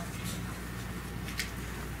 Have fun.